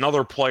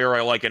another player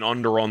I like an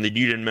under on that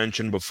you didn't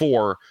mention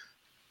before,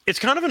 it's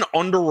kind of an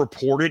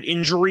underreported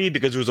injury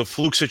because it was a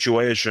fluke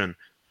situation.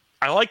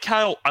 I like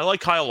Kyle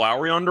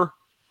Lowry under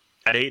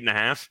at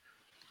 8.5.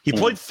 He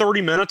played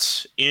 30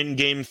 minutes in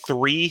game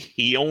 3.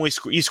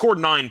 He scored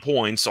 9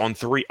 points on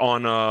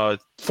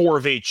 4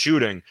 of 8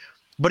 shooting,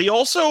 but he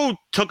also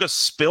took a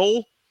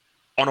spill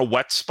on a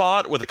wet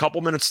spot with a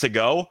couple minutes to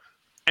go,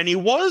 and he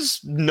was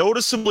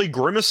noticeably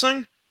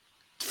grimacing.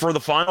 for the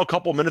final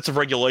couple minutes of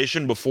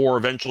regulation before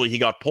eventually he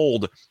got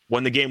pulled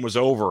when the game was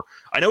over.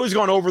 I know he's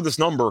gone over this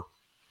number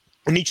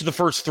in each of the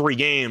first 3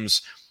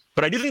 games,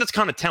 but I do think that's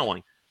kind of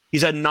telling.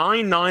 He's had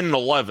 9, 9, and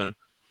 11.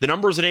 The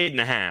number's at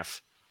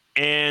 8.5,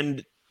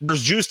 and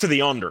there's juice to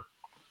the under.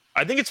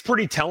 I think it's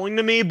pretty telling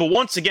to me, but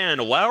once again,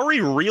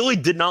 Lowry really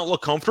did not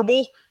look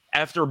comfortable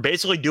after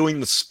basically doing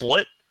the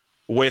split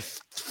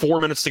with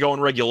 4 minutes to go in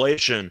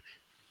regulation.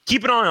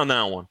 Keep an eye on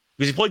that one,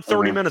 because he played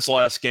 30 minutes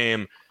last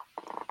game.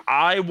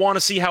 I want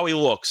to see how he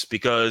looks,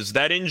 because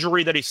that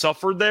injury that he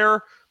suffered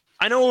there,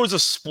 I know it was a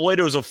split,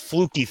 it was a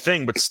fluky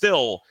thing, but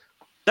still,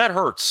 that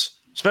hurts,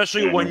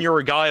 especially when you're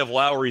a guy of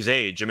Lowry's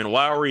age. I mean,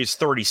 Lowry's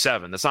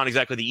 37. That's not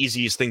exactly the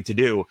easiest thing to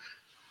do.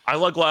 I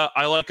like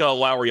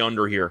Lowry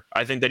under here.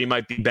 I think that he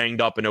might be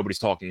banged up and nobody's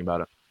talking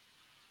about it.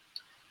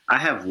 I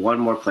have one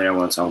more player I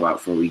want to talk about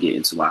before we get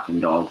into Lock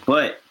and Dog.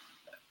 But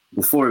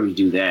before we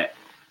do that,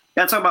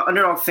 got to talk about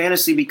Underdog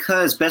Fantasy,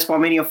 because Best Ball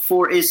Mania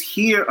 4 is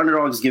here.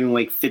 Underdog is giving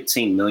away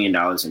 $15 million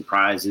in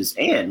prizes.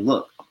 And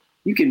look,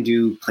 you can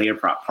do player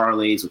prop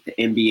parlays with the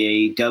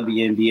NBA,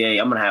 WNBA.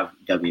 I'm going to have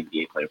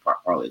WNBA player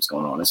prop parlays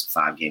going on. It's a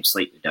 5-game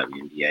slate in the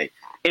WNBA.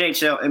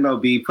 NHL,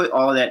 MLB, put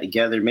all that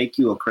together, make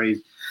you a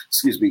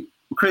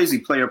crazy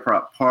player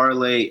prop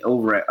parlay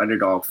over at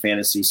Underdog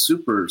Fantasy.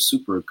 Super,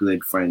 super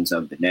good friends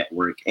of the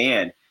network.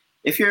 And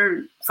if you're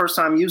a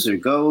first-time user,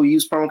 go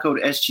use promo code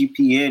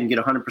SGPN, get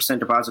a 100%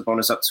 deposit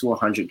bonus up to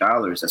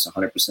 $100. That's a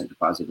 100%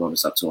 deposit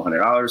bonus up to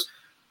 $100.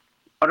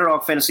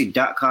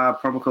 UnderdogFantasy.com,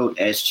 promo code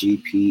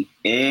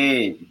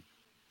SGPN.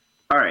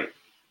 All right.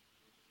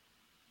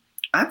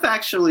 I've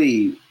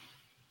actually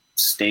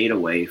stayed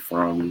away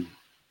from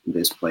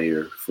this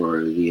player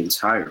for the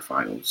entire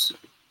finals.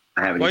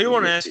 I haven't. Well, I do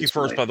want to ask you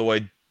first, by the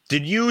way.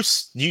 Did you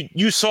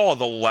saw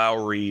the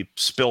Lowry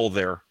spill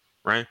there,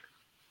 right?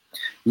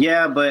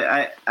 Yeah, but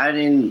I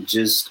didn't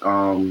just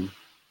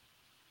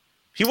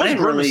He was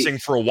grimacing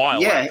for a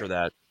while after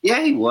that.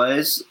 Yeah, he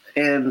was,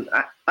 and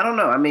I don't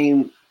know. I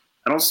mean,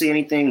 I don't see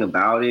anything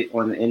about it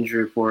on the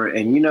injury report,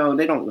 and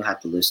they don't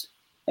have to list.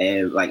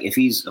 And like, if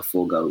he's a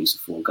full go, he's a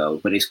full go,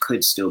 but it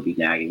could still be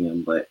nagging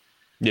him. But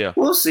yeah,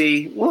 we'll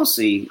see.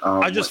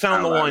 I just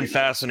found the line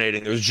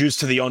fascinating. There's juice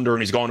to the under,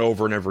 and he's gone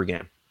over in every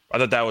game. I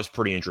thought that was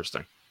pretty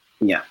interesting.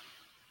 Yeah.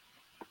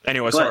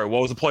 Anyway, sorry.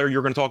 What was the player you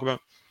were going to talk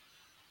about?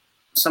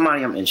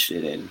 Somebody I'm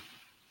interested in,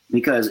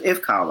 because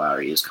if Kyle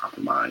Lowry is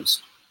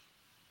compromised,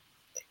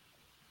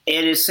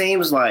 and it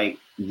seems like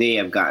they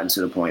have gotten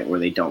to the point where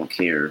they don't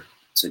care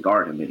to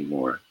guard him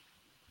anymore.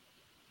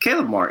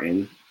 Caleb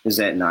Martin is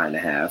at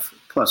 9.5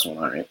 plus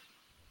 100.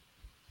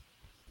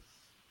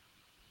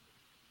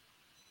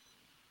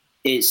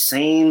 It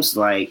seems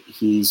like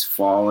he's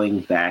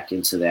falling back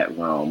into that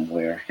realm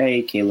where,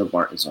 hey, Caleb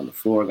Martin's on the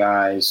floor,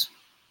 guys.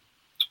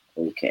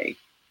 Okay.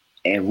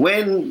 And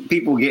when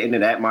people get into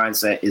that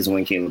mindset is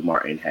when Caleb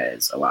Martin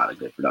has a lot of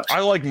good production. I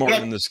like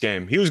Martin in this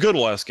game. He was good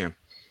last game.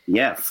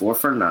 Yeah, 4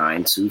 for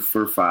 9, 2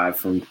 for 5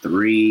 from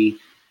 3,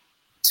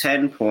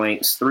 10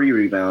 points, 3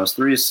 rebounds,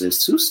 3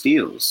 assists, 2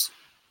 steals.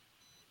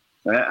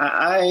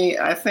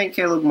 I think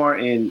Caleb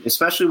Martin,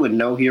 especially with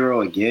no hero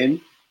again,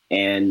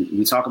 and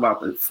we talk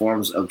about the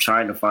forms of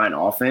trying to find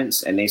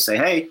offense, and they say,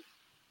 hey,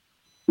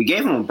 we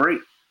gave him a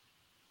break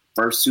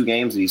first 2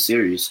 games of these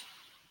series.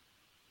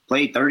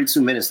 Played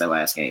 32 minutes that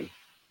last game.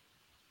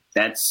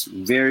 That's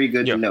very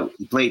good to note.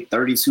 He played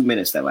 32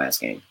 minutes that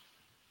last game.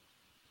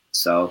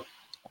 So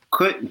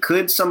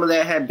could some of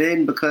that have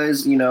been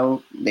because,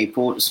 they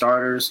pulled the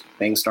starters,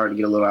 things started to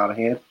get a little out of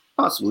hand?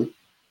 Possibly.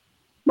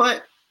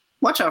 But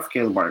watch out for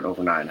Caleb Martin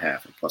over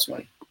 9.5 and plus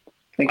money.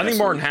 I think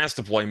Martin has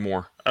to play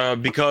more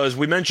because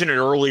we mentioned it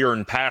earlier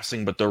in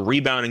passing, but the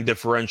rebounding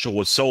differential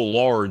was so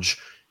large.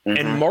 Mm-hmm.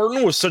 And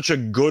Martin was such a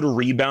good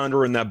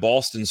rebounder in that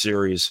Boston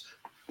series.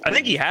 I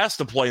think he has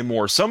to play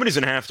more. Somebody's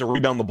going to have to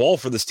rebound the ball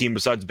for this team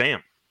besides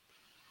Bam.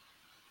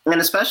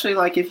 And especially,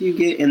 like, if you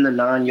get in the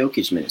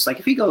non-Jokic minutes. Like,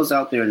 if he goes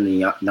out there in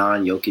the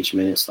non-Jokic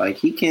minutes, like,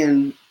 he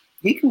can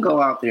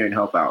go out there and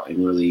help out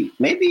and really –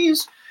 maybe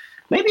his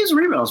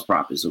rebounds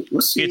prop is –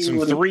 let's see. Get some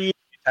threes,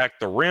 attack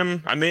the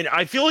rim. I mean,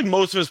 I feel like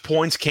most of his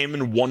points came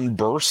in one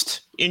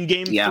burst in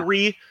Game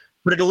 3,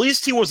 but at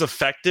least he was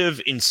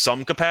effective in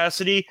some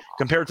capacity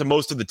compared to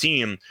most of the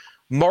team.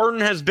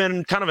 Martin has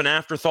been kind of an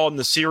afterthought in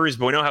the series,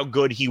 but we know how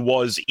good he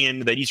was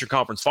in that Eastern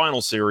Conference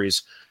Finals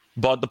series.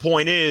 But the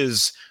point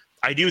is,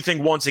 I do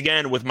think, once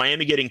again, with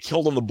Miami getting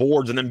killed on the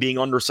boards and then being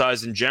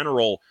undersized in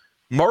general,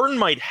 Martin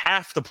might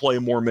have to play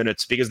more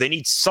minutes because they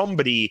need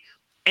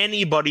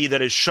anybody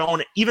that has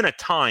shown, even at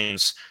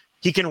times,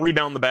 he can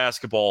rebound the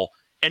basketball.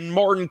 And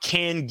Martin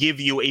can give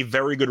you a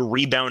very good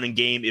rebounding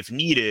game if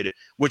needed,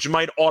 which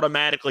might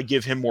automatically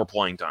give him more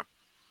playing time.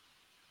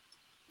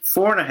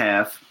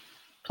 4.5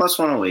 plus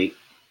 108.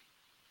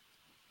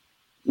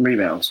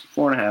 Rebounds,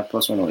 4.5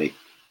 plus 108.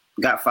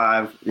 Got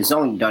 5. He's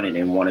only done it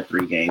in 1 of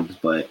 3 games,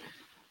 but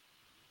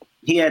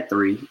he had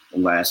 3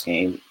 in last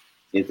game.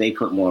 If they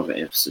put more of an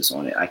emphasis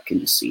on it, I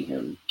can see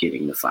him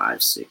getting the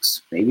 5,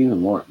 6, maybe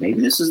even more. Maybe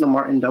this is the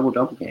Martin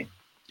double-double game.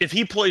 if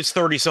he plays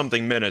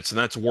 30-something minutes, and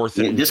that's worth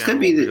it. This could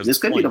be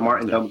the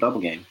Martin double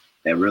game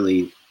that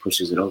really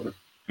pushes it over.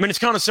 I mean, it's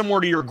kind of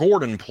similar to your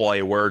Gordon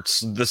play, where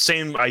it's the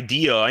same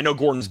idea. I know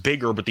Gordon's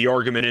bigger, but the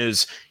argument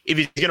is if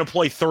he's going to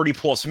play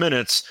 30-plus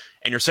minutes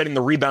and you're setting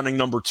the rebounding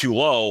number too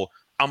low,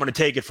 I'm going to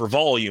take it for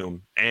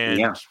volume.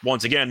 And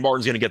once again,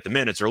 Martin's going to get the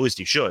minutes, or at least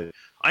he should.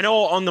 I know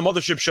on the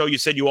Mothership show you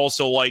said you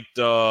also liked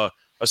a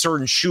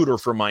certain shooter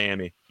from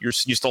Miami. You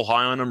still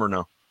high on him or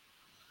no?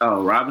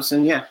 Oh,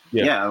 Robinson? Yeah,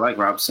 I like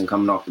Robinson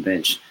coming off the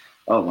bench.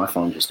 Oh, my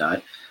phone just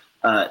died.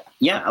 I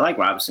like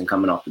Robinson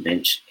coming off the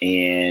bench.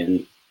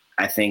 And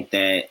I think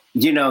that,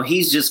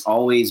 he's just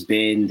always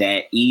been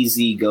that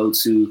easy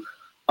go-to,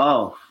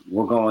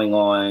 we're going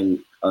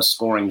on a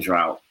scoring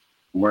drought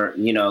where,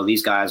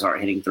 these guys aren't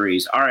hitting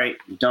threes. All right,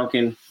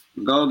 Duncan,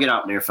 go get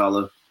out there,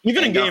 fella.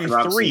 Even in game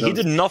 3, he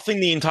did nothing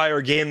the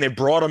entire game. They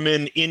brought him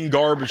in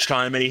garbage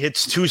time, and he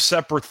hits 2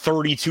 separate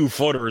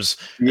 32-footers.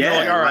 Yeah,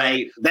 like, all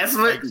right.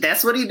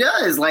 That's what he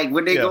does. Like,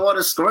 when they go on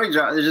a scoring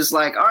drought, they're just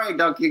like, all right,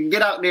 Duncan,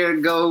 get out there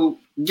and go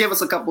give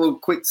us a couple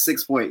of quick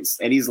 6 points.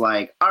 And he's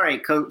like, all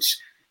right, coach.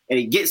 And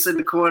he gets in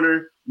the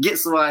corner,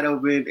 gets wide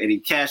open, and he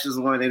cashes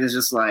one. And it's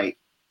just like,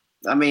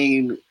 I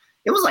mean,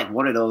 it was like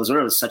one of those where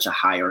it was such a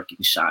high-arcing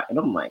shot. And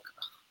I'm like,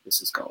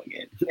 this is going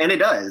in. And it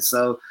does.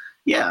 So,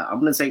 yeah, I'm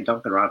going to take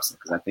Duncan Robinson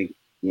because I think,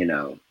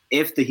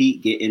 if the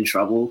Heat get in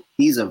trouble,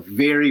 he's a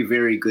very,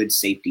 very good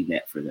safety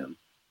net for them.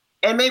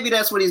 And maybe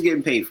that's what he's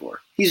getting paid for.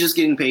 He's just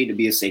getting paid to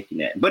be a safety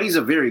net. But he's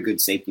a very good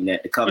safety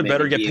net to come in.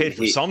 Better get paid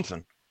for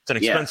something. It's an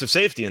expensive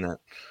safety in that.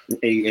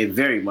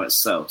 Very much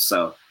so.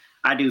 So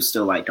I do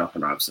still like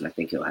Duncan Robinson. I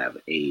think he'll have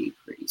a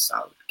pretty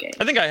solid game.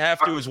 I think I have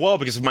to as well,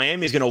 because if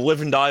Miami's going to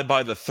live and die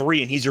by the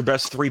 3 and he's your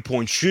best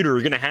 3-point shooter,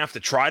 you're going to have to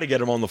try to get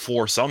him on the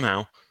floor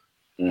somehow.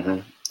 Mm-hmm.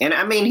 And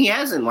I mean, he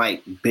hasn't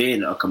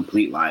been a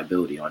complete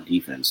liability on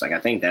defense. I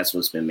think that's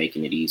what's been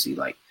making it easy.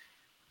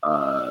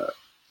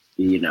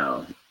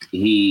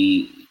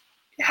 He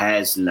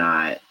has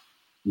not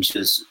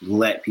just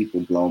let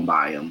people blown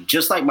by him.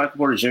 Just like Michael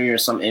Porter Jr. in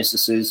some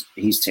instances,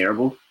 he's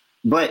terrible,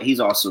 but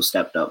he's also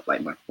stepped up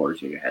like Michael Porter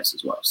Jr. has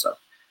as well. So,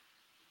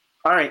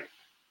 all right,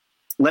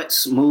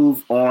 let's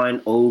move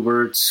on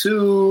over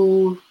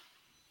to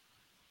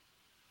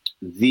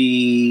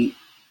the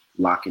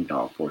lock and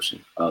dog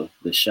portion of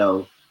the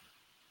show.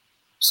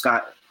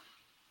 Scott,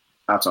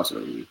 I'll toss it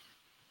over to you.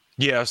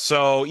 Yeah,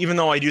 so even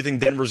though I do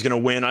think Denver's going to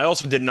win, I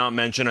also did not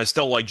mention I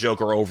still like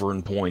Joker over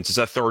in points. It's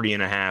at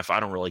 30.5. I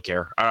don't really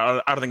care. I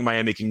don't think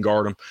Miami can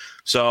guard him.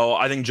 So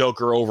I think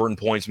Joker over in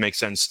points makes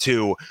sense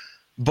too.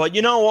 But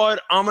you know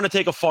what? I'm going to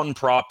take a fun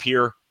prop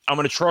here. I'm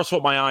going to trust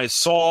what my eyes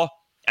saw,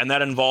 and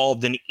that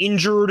involved an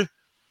injured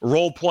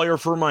role player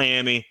for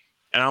Miami,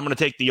 and I'm going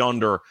to take the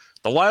under.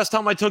 The last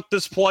time I took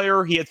this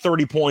player, he had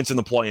 30 points in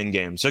the play-in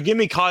game. So give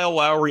me Kyle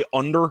Lowry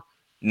under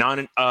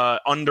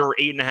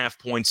 8.5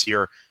 points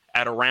here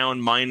at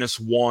around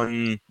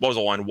 -1. What was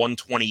the line?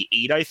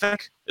 128, I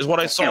think, is what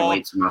I saw. I can't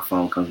wait till my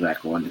phone comes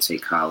back. I want to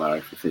take Kyle Lowry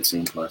for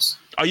 15 plus.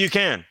 Oh, you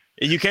can.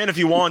 You can if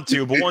you want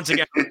to, but once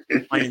again,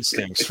 my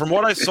instincts. From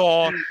what I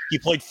saw, he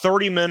played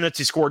 30 minutes.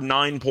 He scored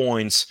 9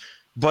 points,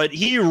 but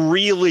he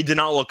really did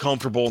not look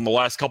comfortable in the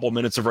last couple of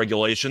minutes of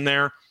regulation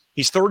there.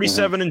 He's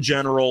 37 in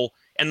general,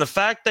 and the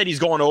fact that he's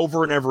gone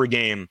over in every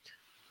game,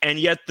 and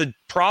yet the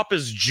prop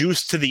is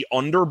juiced to the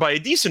under by a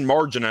decent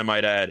margin, I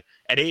might add,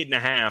 at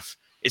 8.5,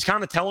 is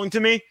kind of telling to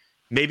me.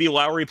 Maybe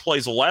Lowry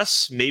plays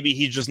less. Maybe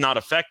he's just not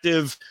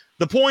effective.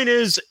 The point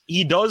is,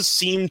 he does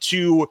seem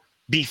to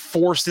be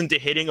forced into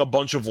hitting a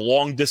bunch of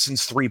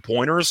long-distance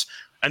three-pointers,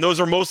 and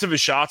those are most of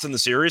his shots in the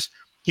series.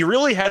 He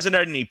really hasn't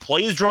had any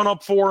plays drawn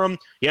up for him.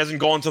 He hasn't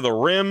gone to the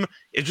rim.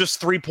 It's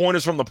just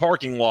three-pointers from the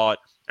parking lot,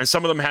 and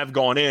some of them have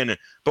gone in.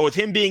 But with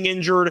him being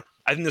injured,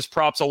 I think this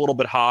prop's a little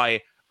bit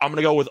high. I'm going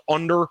to go with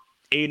under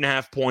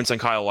 8.5 points on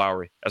Kyle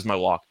Lowry as my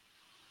lock.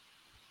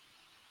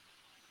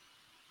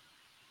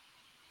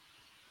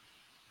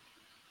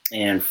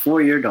 And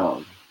for your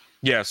dog.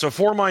 Yeah, so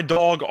for my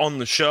dog on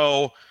the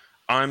show,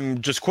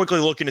 I'm just quickly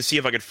looking to see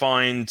if I could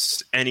find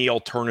any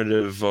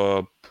alternative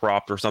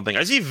prop or something.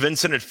 I see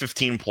Vincent at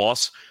 15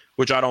 plus,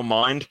 which I don't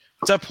mind.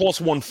 It's at plus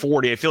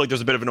 140. I feel like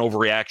there's a bit of an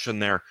overreaction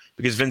there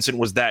because Vincent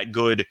was that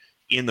good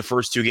in the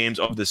first 2 games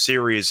of the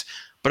series.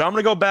 But I'm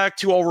going to go back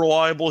to all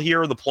reliable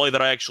here, the play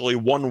that I actually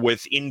won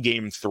with in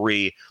game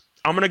 3.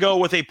 I'm going to go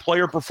with a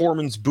player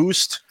performance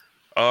boost,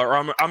 or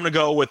I'm going to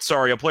go with,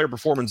 a player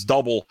performance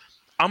double.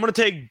 I'm going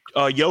to take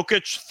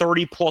Jokic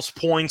 30 plus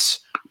points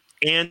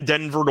and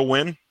Denver to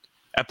win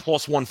at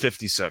plus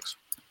 156.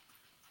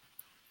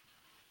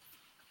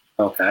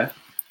 Okay.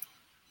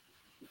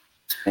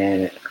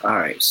 And all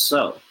right,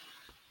 so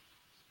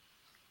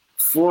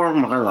for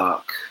my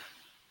lock,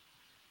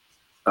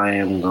 I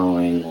am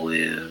going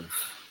with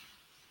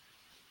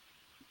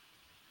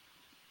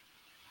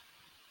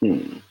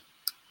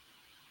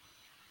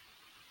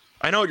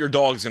I know what your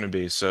dog's going to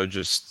be, so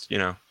just,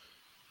 Do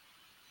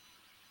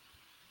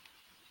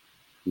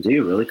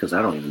you really? Because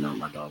I don't even know what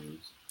my dog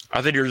is.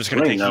 I think you're just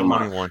going to take Heat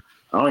money line.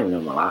 I don't even know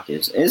what my lock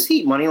is. Is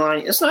Heat money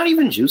line? It's not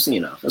even juicy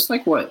enough. It's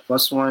like what?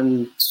 Plus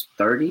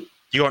 130?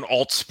 You go on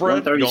alt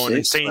spread, you go on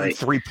insane like,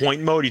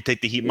 3-point mode, you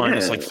take the Heat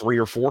minus like 3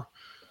 or 4.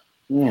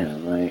 Yeah,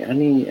 like I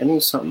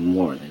need something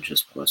more than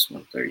just plus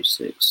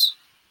 136.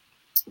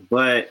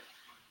 But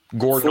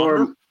Gordon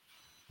under?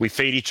 We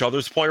fade each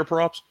other's player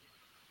props?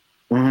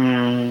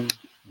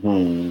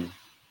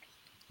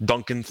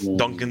 Duncan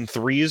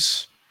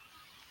threes?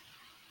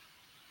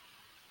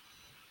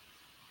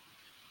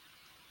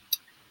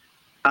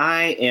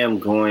 I am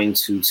going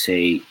to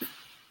take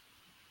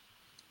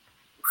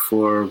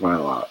for my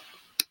lock.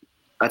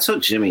 I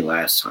took Jimmy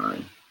last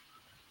time.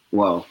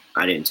 Well,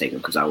 I didn't take him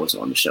because I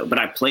wasn't on the show, but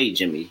I played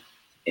Jimmy,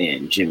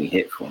 and Jimmy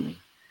hit for me.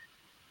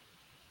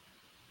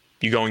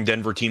 You going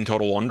Denver team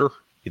total under?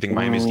 You think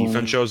Miami's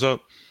defense shows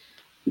up?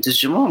 Does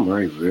Jamal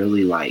Murray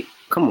really, like,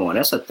 come on,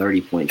 that's a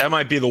 30-point. That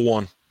might be the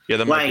one. Yeah,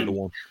 that might be the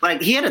one.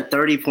 Like, he had a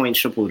 30-point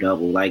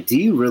triple-double. Like, do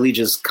you really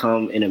just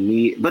come in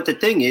immediate? But the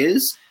thing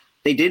is,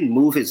 they didn't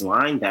move his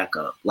line back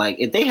up. Like,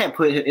 if they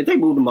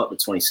moved him up to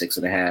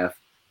 26.5,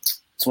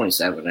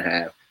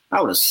 27.5,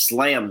 I would have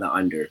slammed the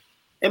under.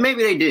 And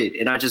maybe they did,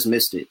 and I just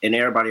missed it. And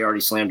everybody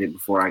already slammed it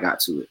before I got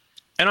to it.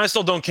 And I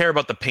still don't care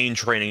about the pain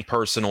training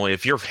personally.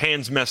 If your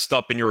hand's messed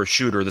up and you're a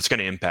shooter, that's going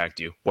to impact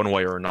you one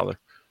way or another.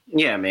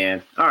 Yeah,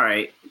 man. All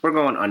right. We're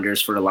going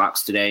unders for the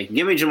locks today.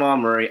 Give me Jamal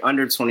Murray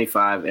under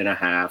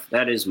 25.5.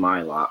 That is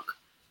my lock.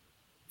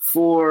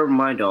 For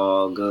my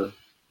dog.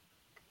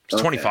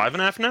 It's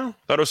 25.5 now? I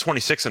thought it was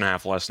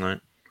 26.5 last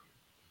night.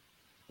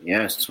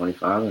 Yeah, it's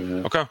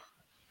 25.5. Okay.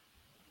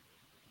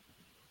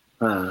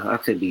 I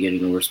could be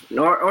getting worse.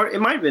 Or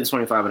it might have been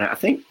 25.5. I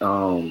think,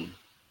 no,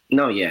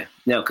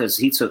 because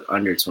he took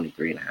under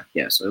 23.5.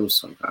 Yeah, so it was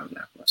 25.5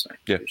 last night.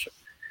 Yeah. Sure.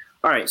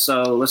 All right,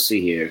 so let's see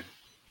here.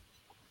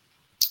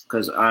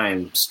 Because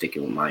I'm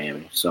sticking with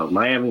Miami. So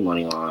Miami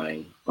money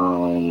line.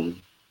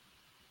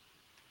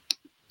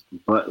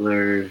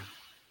 Butler.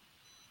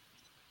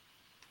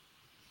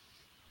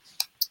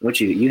 You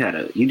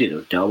did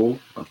a double?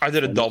 I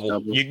did a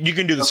double. You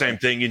can do the same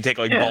thing. You can take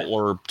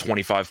Butler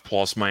 25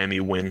 plus Miami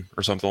win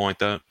or something like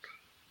that.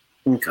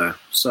 Okay.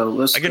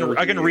 So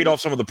I can read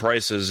off some of the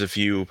prices if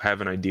you have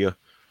an idea.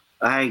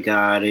 I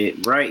got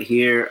it right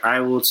here.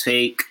 I will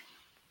take.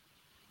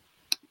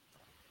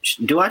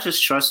 Do I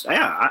just trust?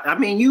 Yeah, I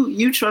mean,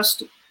 you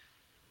trust.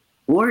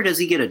 Where does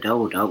he get a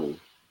double-double?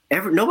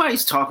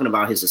 Nobody's talking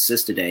about his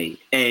assist today,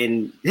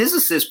 and his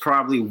assist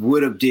probably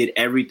would have did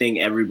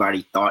everything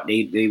everybody thought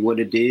they would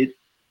have did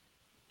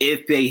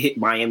if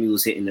Miami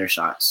was hitting their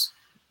shots.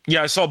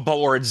 Yeah, I saw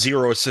Butler at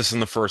 0 assists in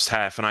the first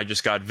half, and I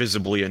just got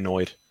visibly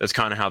annoyed. That's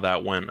kind of how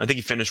that went. I think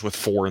he finished with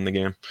 4 in the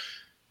game.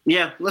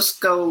 Yeah, let's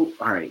go.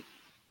 All right,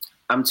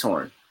 I'm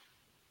torn.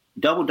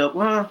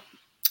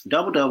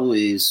 Double-double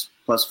is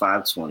plus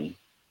 520.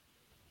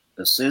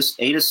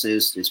 8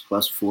 assists is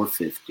plus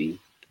 450.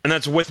 And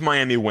that's with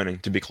Miami winning,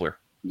 to be clear.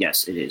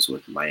 Yes, it is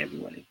with Miami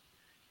winning.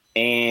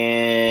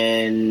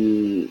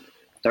 And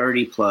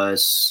 30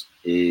 plus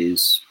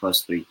is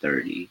plus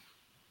 330.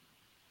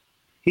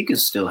 He can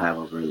still have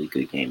a really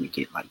good game and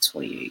get like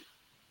 28.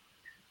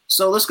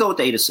 So let's go with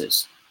the 8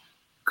 assists.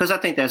 Because I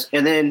think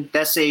and then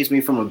that saves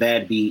me from a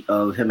bad beat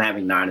of him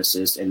having 9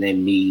 assists and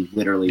then me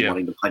literally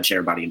wanting to punch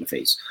everybody in the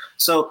face.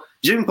 So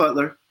Jimmy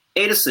Butler,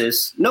 8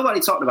 assists. Nobody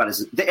talked about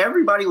his.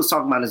 Everybody was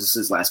talking about his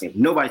assists last game.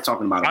 Nobody's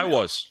talking about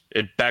him.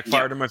 It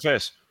backfired in my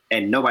face.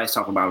 And nobody's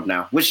talking about him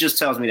now, which just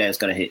tells me that it's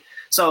going to hit.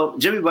 So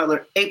Jimmy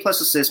Butler, 8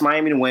 plus assists,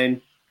 Miami to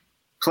win,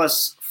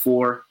 plus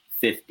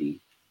 450.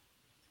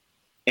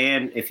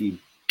 And if you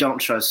don't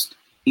trust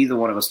either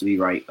one of us to be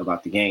right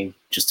about the game,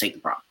 just take the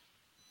prop.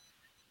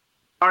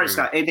 All right,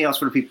 Scott, anything else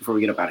for the people before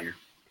we get up out of here?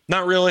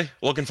 Not really.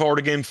 Looking forward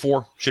to game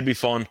 4. Should be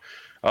fun.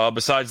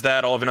 Besides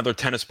that, I'll have another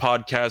tennis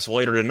podcast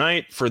later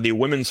tonight for the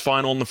women's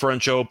final in the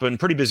French Open.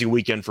 Pretty busy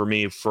weekend for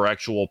me for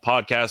actual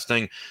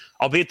podcasting.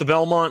 I'll be at the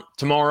Belmont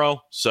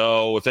tomorrow,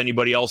 so if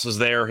anybody else is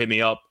there, hit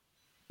me up.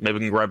 Maybe we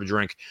can grab a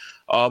drink.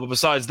 But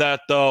besides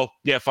that, though,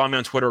 find me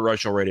on Twitter at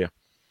RightShow Radio.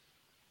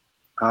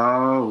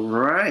 All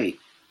right.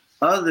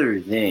 Other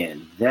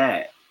than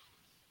that,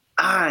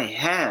 I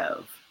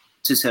have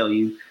to tell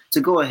you to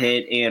go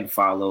ahead and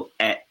follow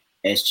at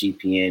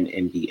SGPN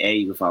NBA.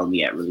 You can follow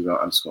me at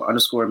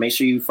 @reallyreal__. Make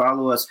sure you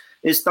follow us.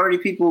 There's 30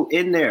 people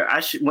in there.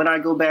 When I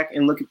go back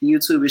and look at the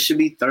YouTube, it should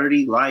be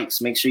 30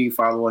 likes. Make sure you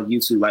follow on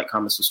YouTube, like,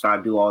 comment,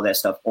 subscribe, do all that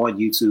stuff on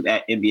YouTube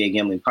at NBA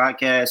Gambling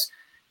Podcast.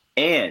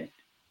 And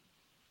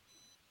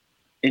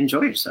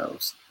enjoy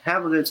yourselves.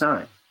 Have a good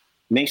time.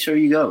 Make sure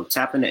you go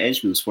tap into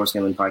EdgeBoost,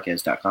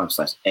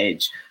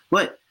 sportsgamblingpodcast.com/edge.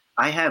 But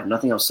I have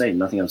nothing else to say,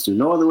 nothing else to do.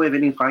 No other way of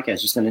ending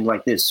podcast, just ending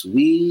like this.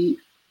 We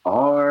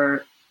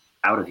are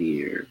out of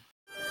here.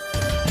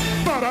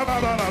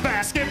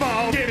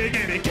 Basketball, give me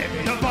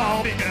the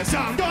ball because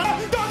I'm going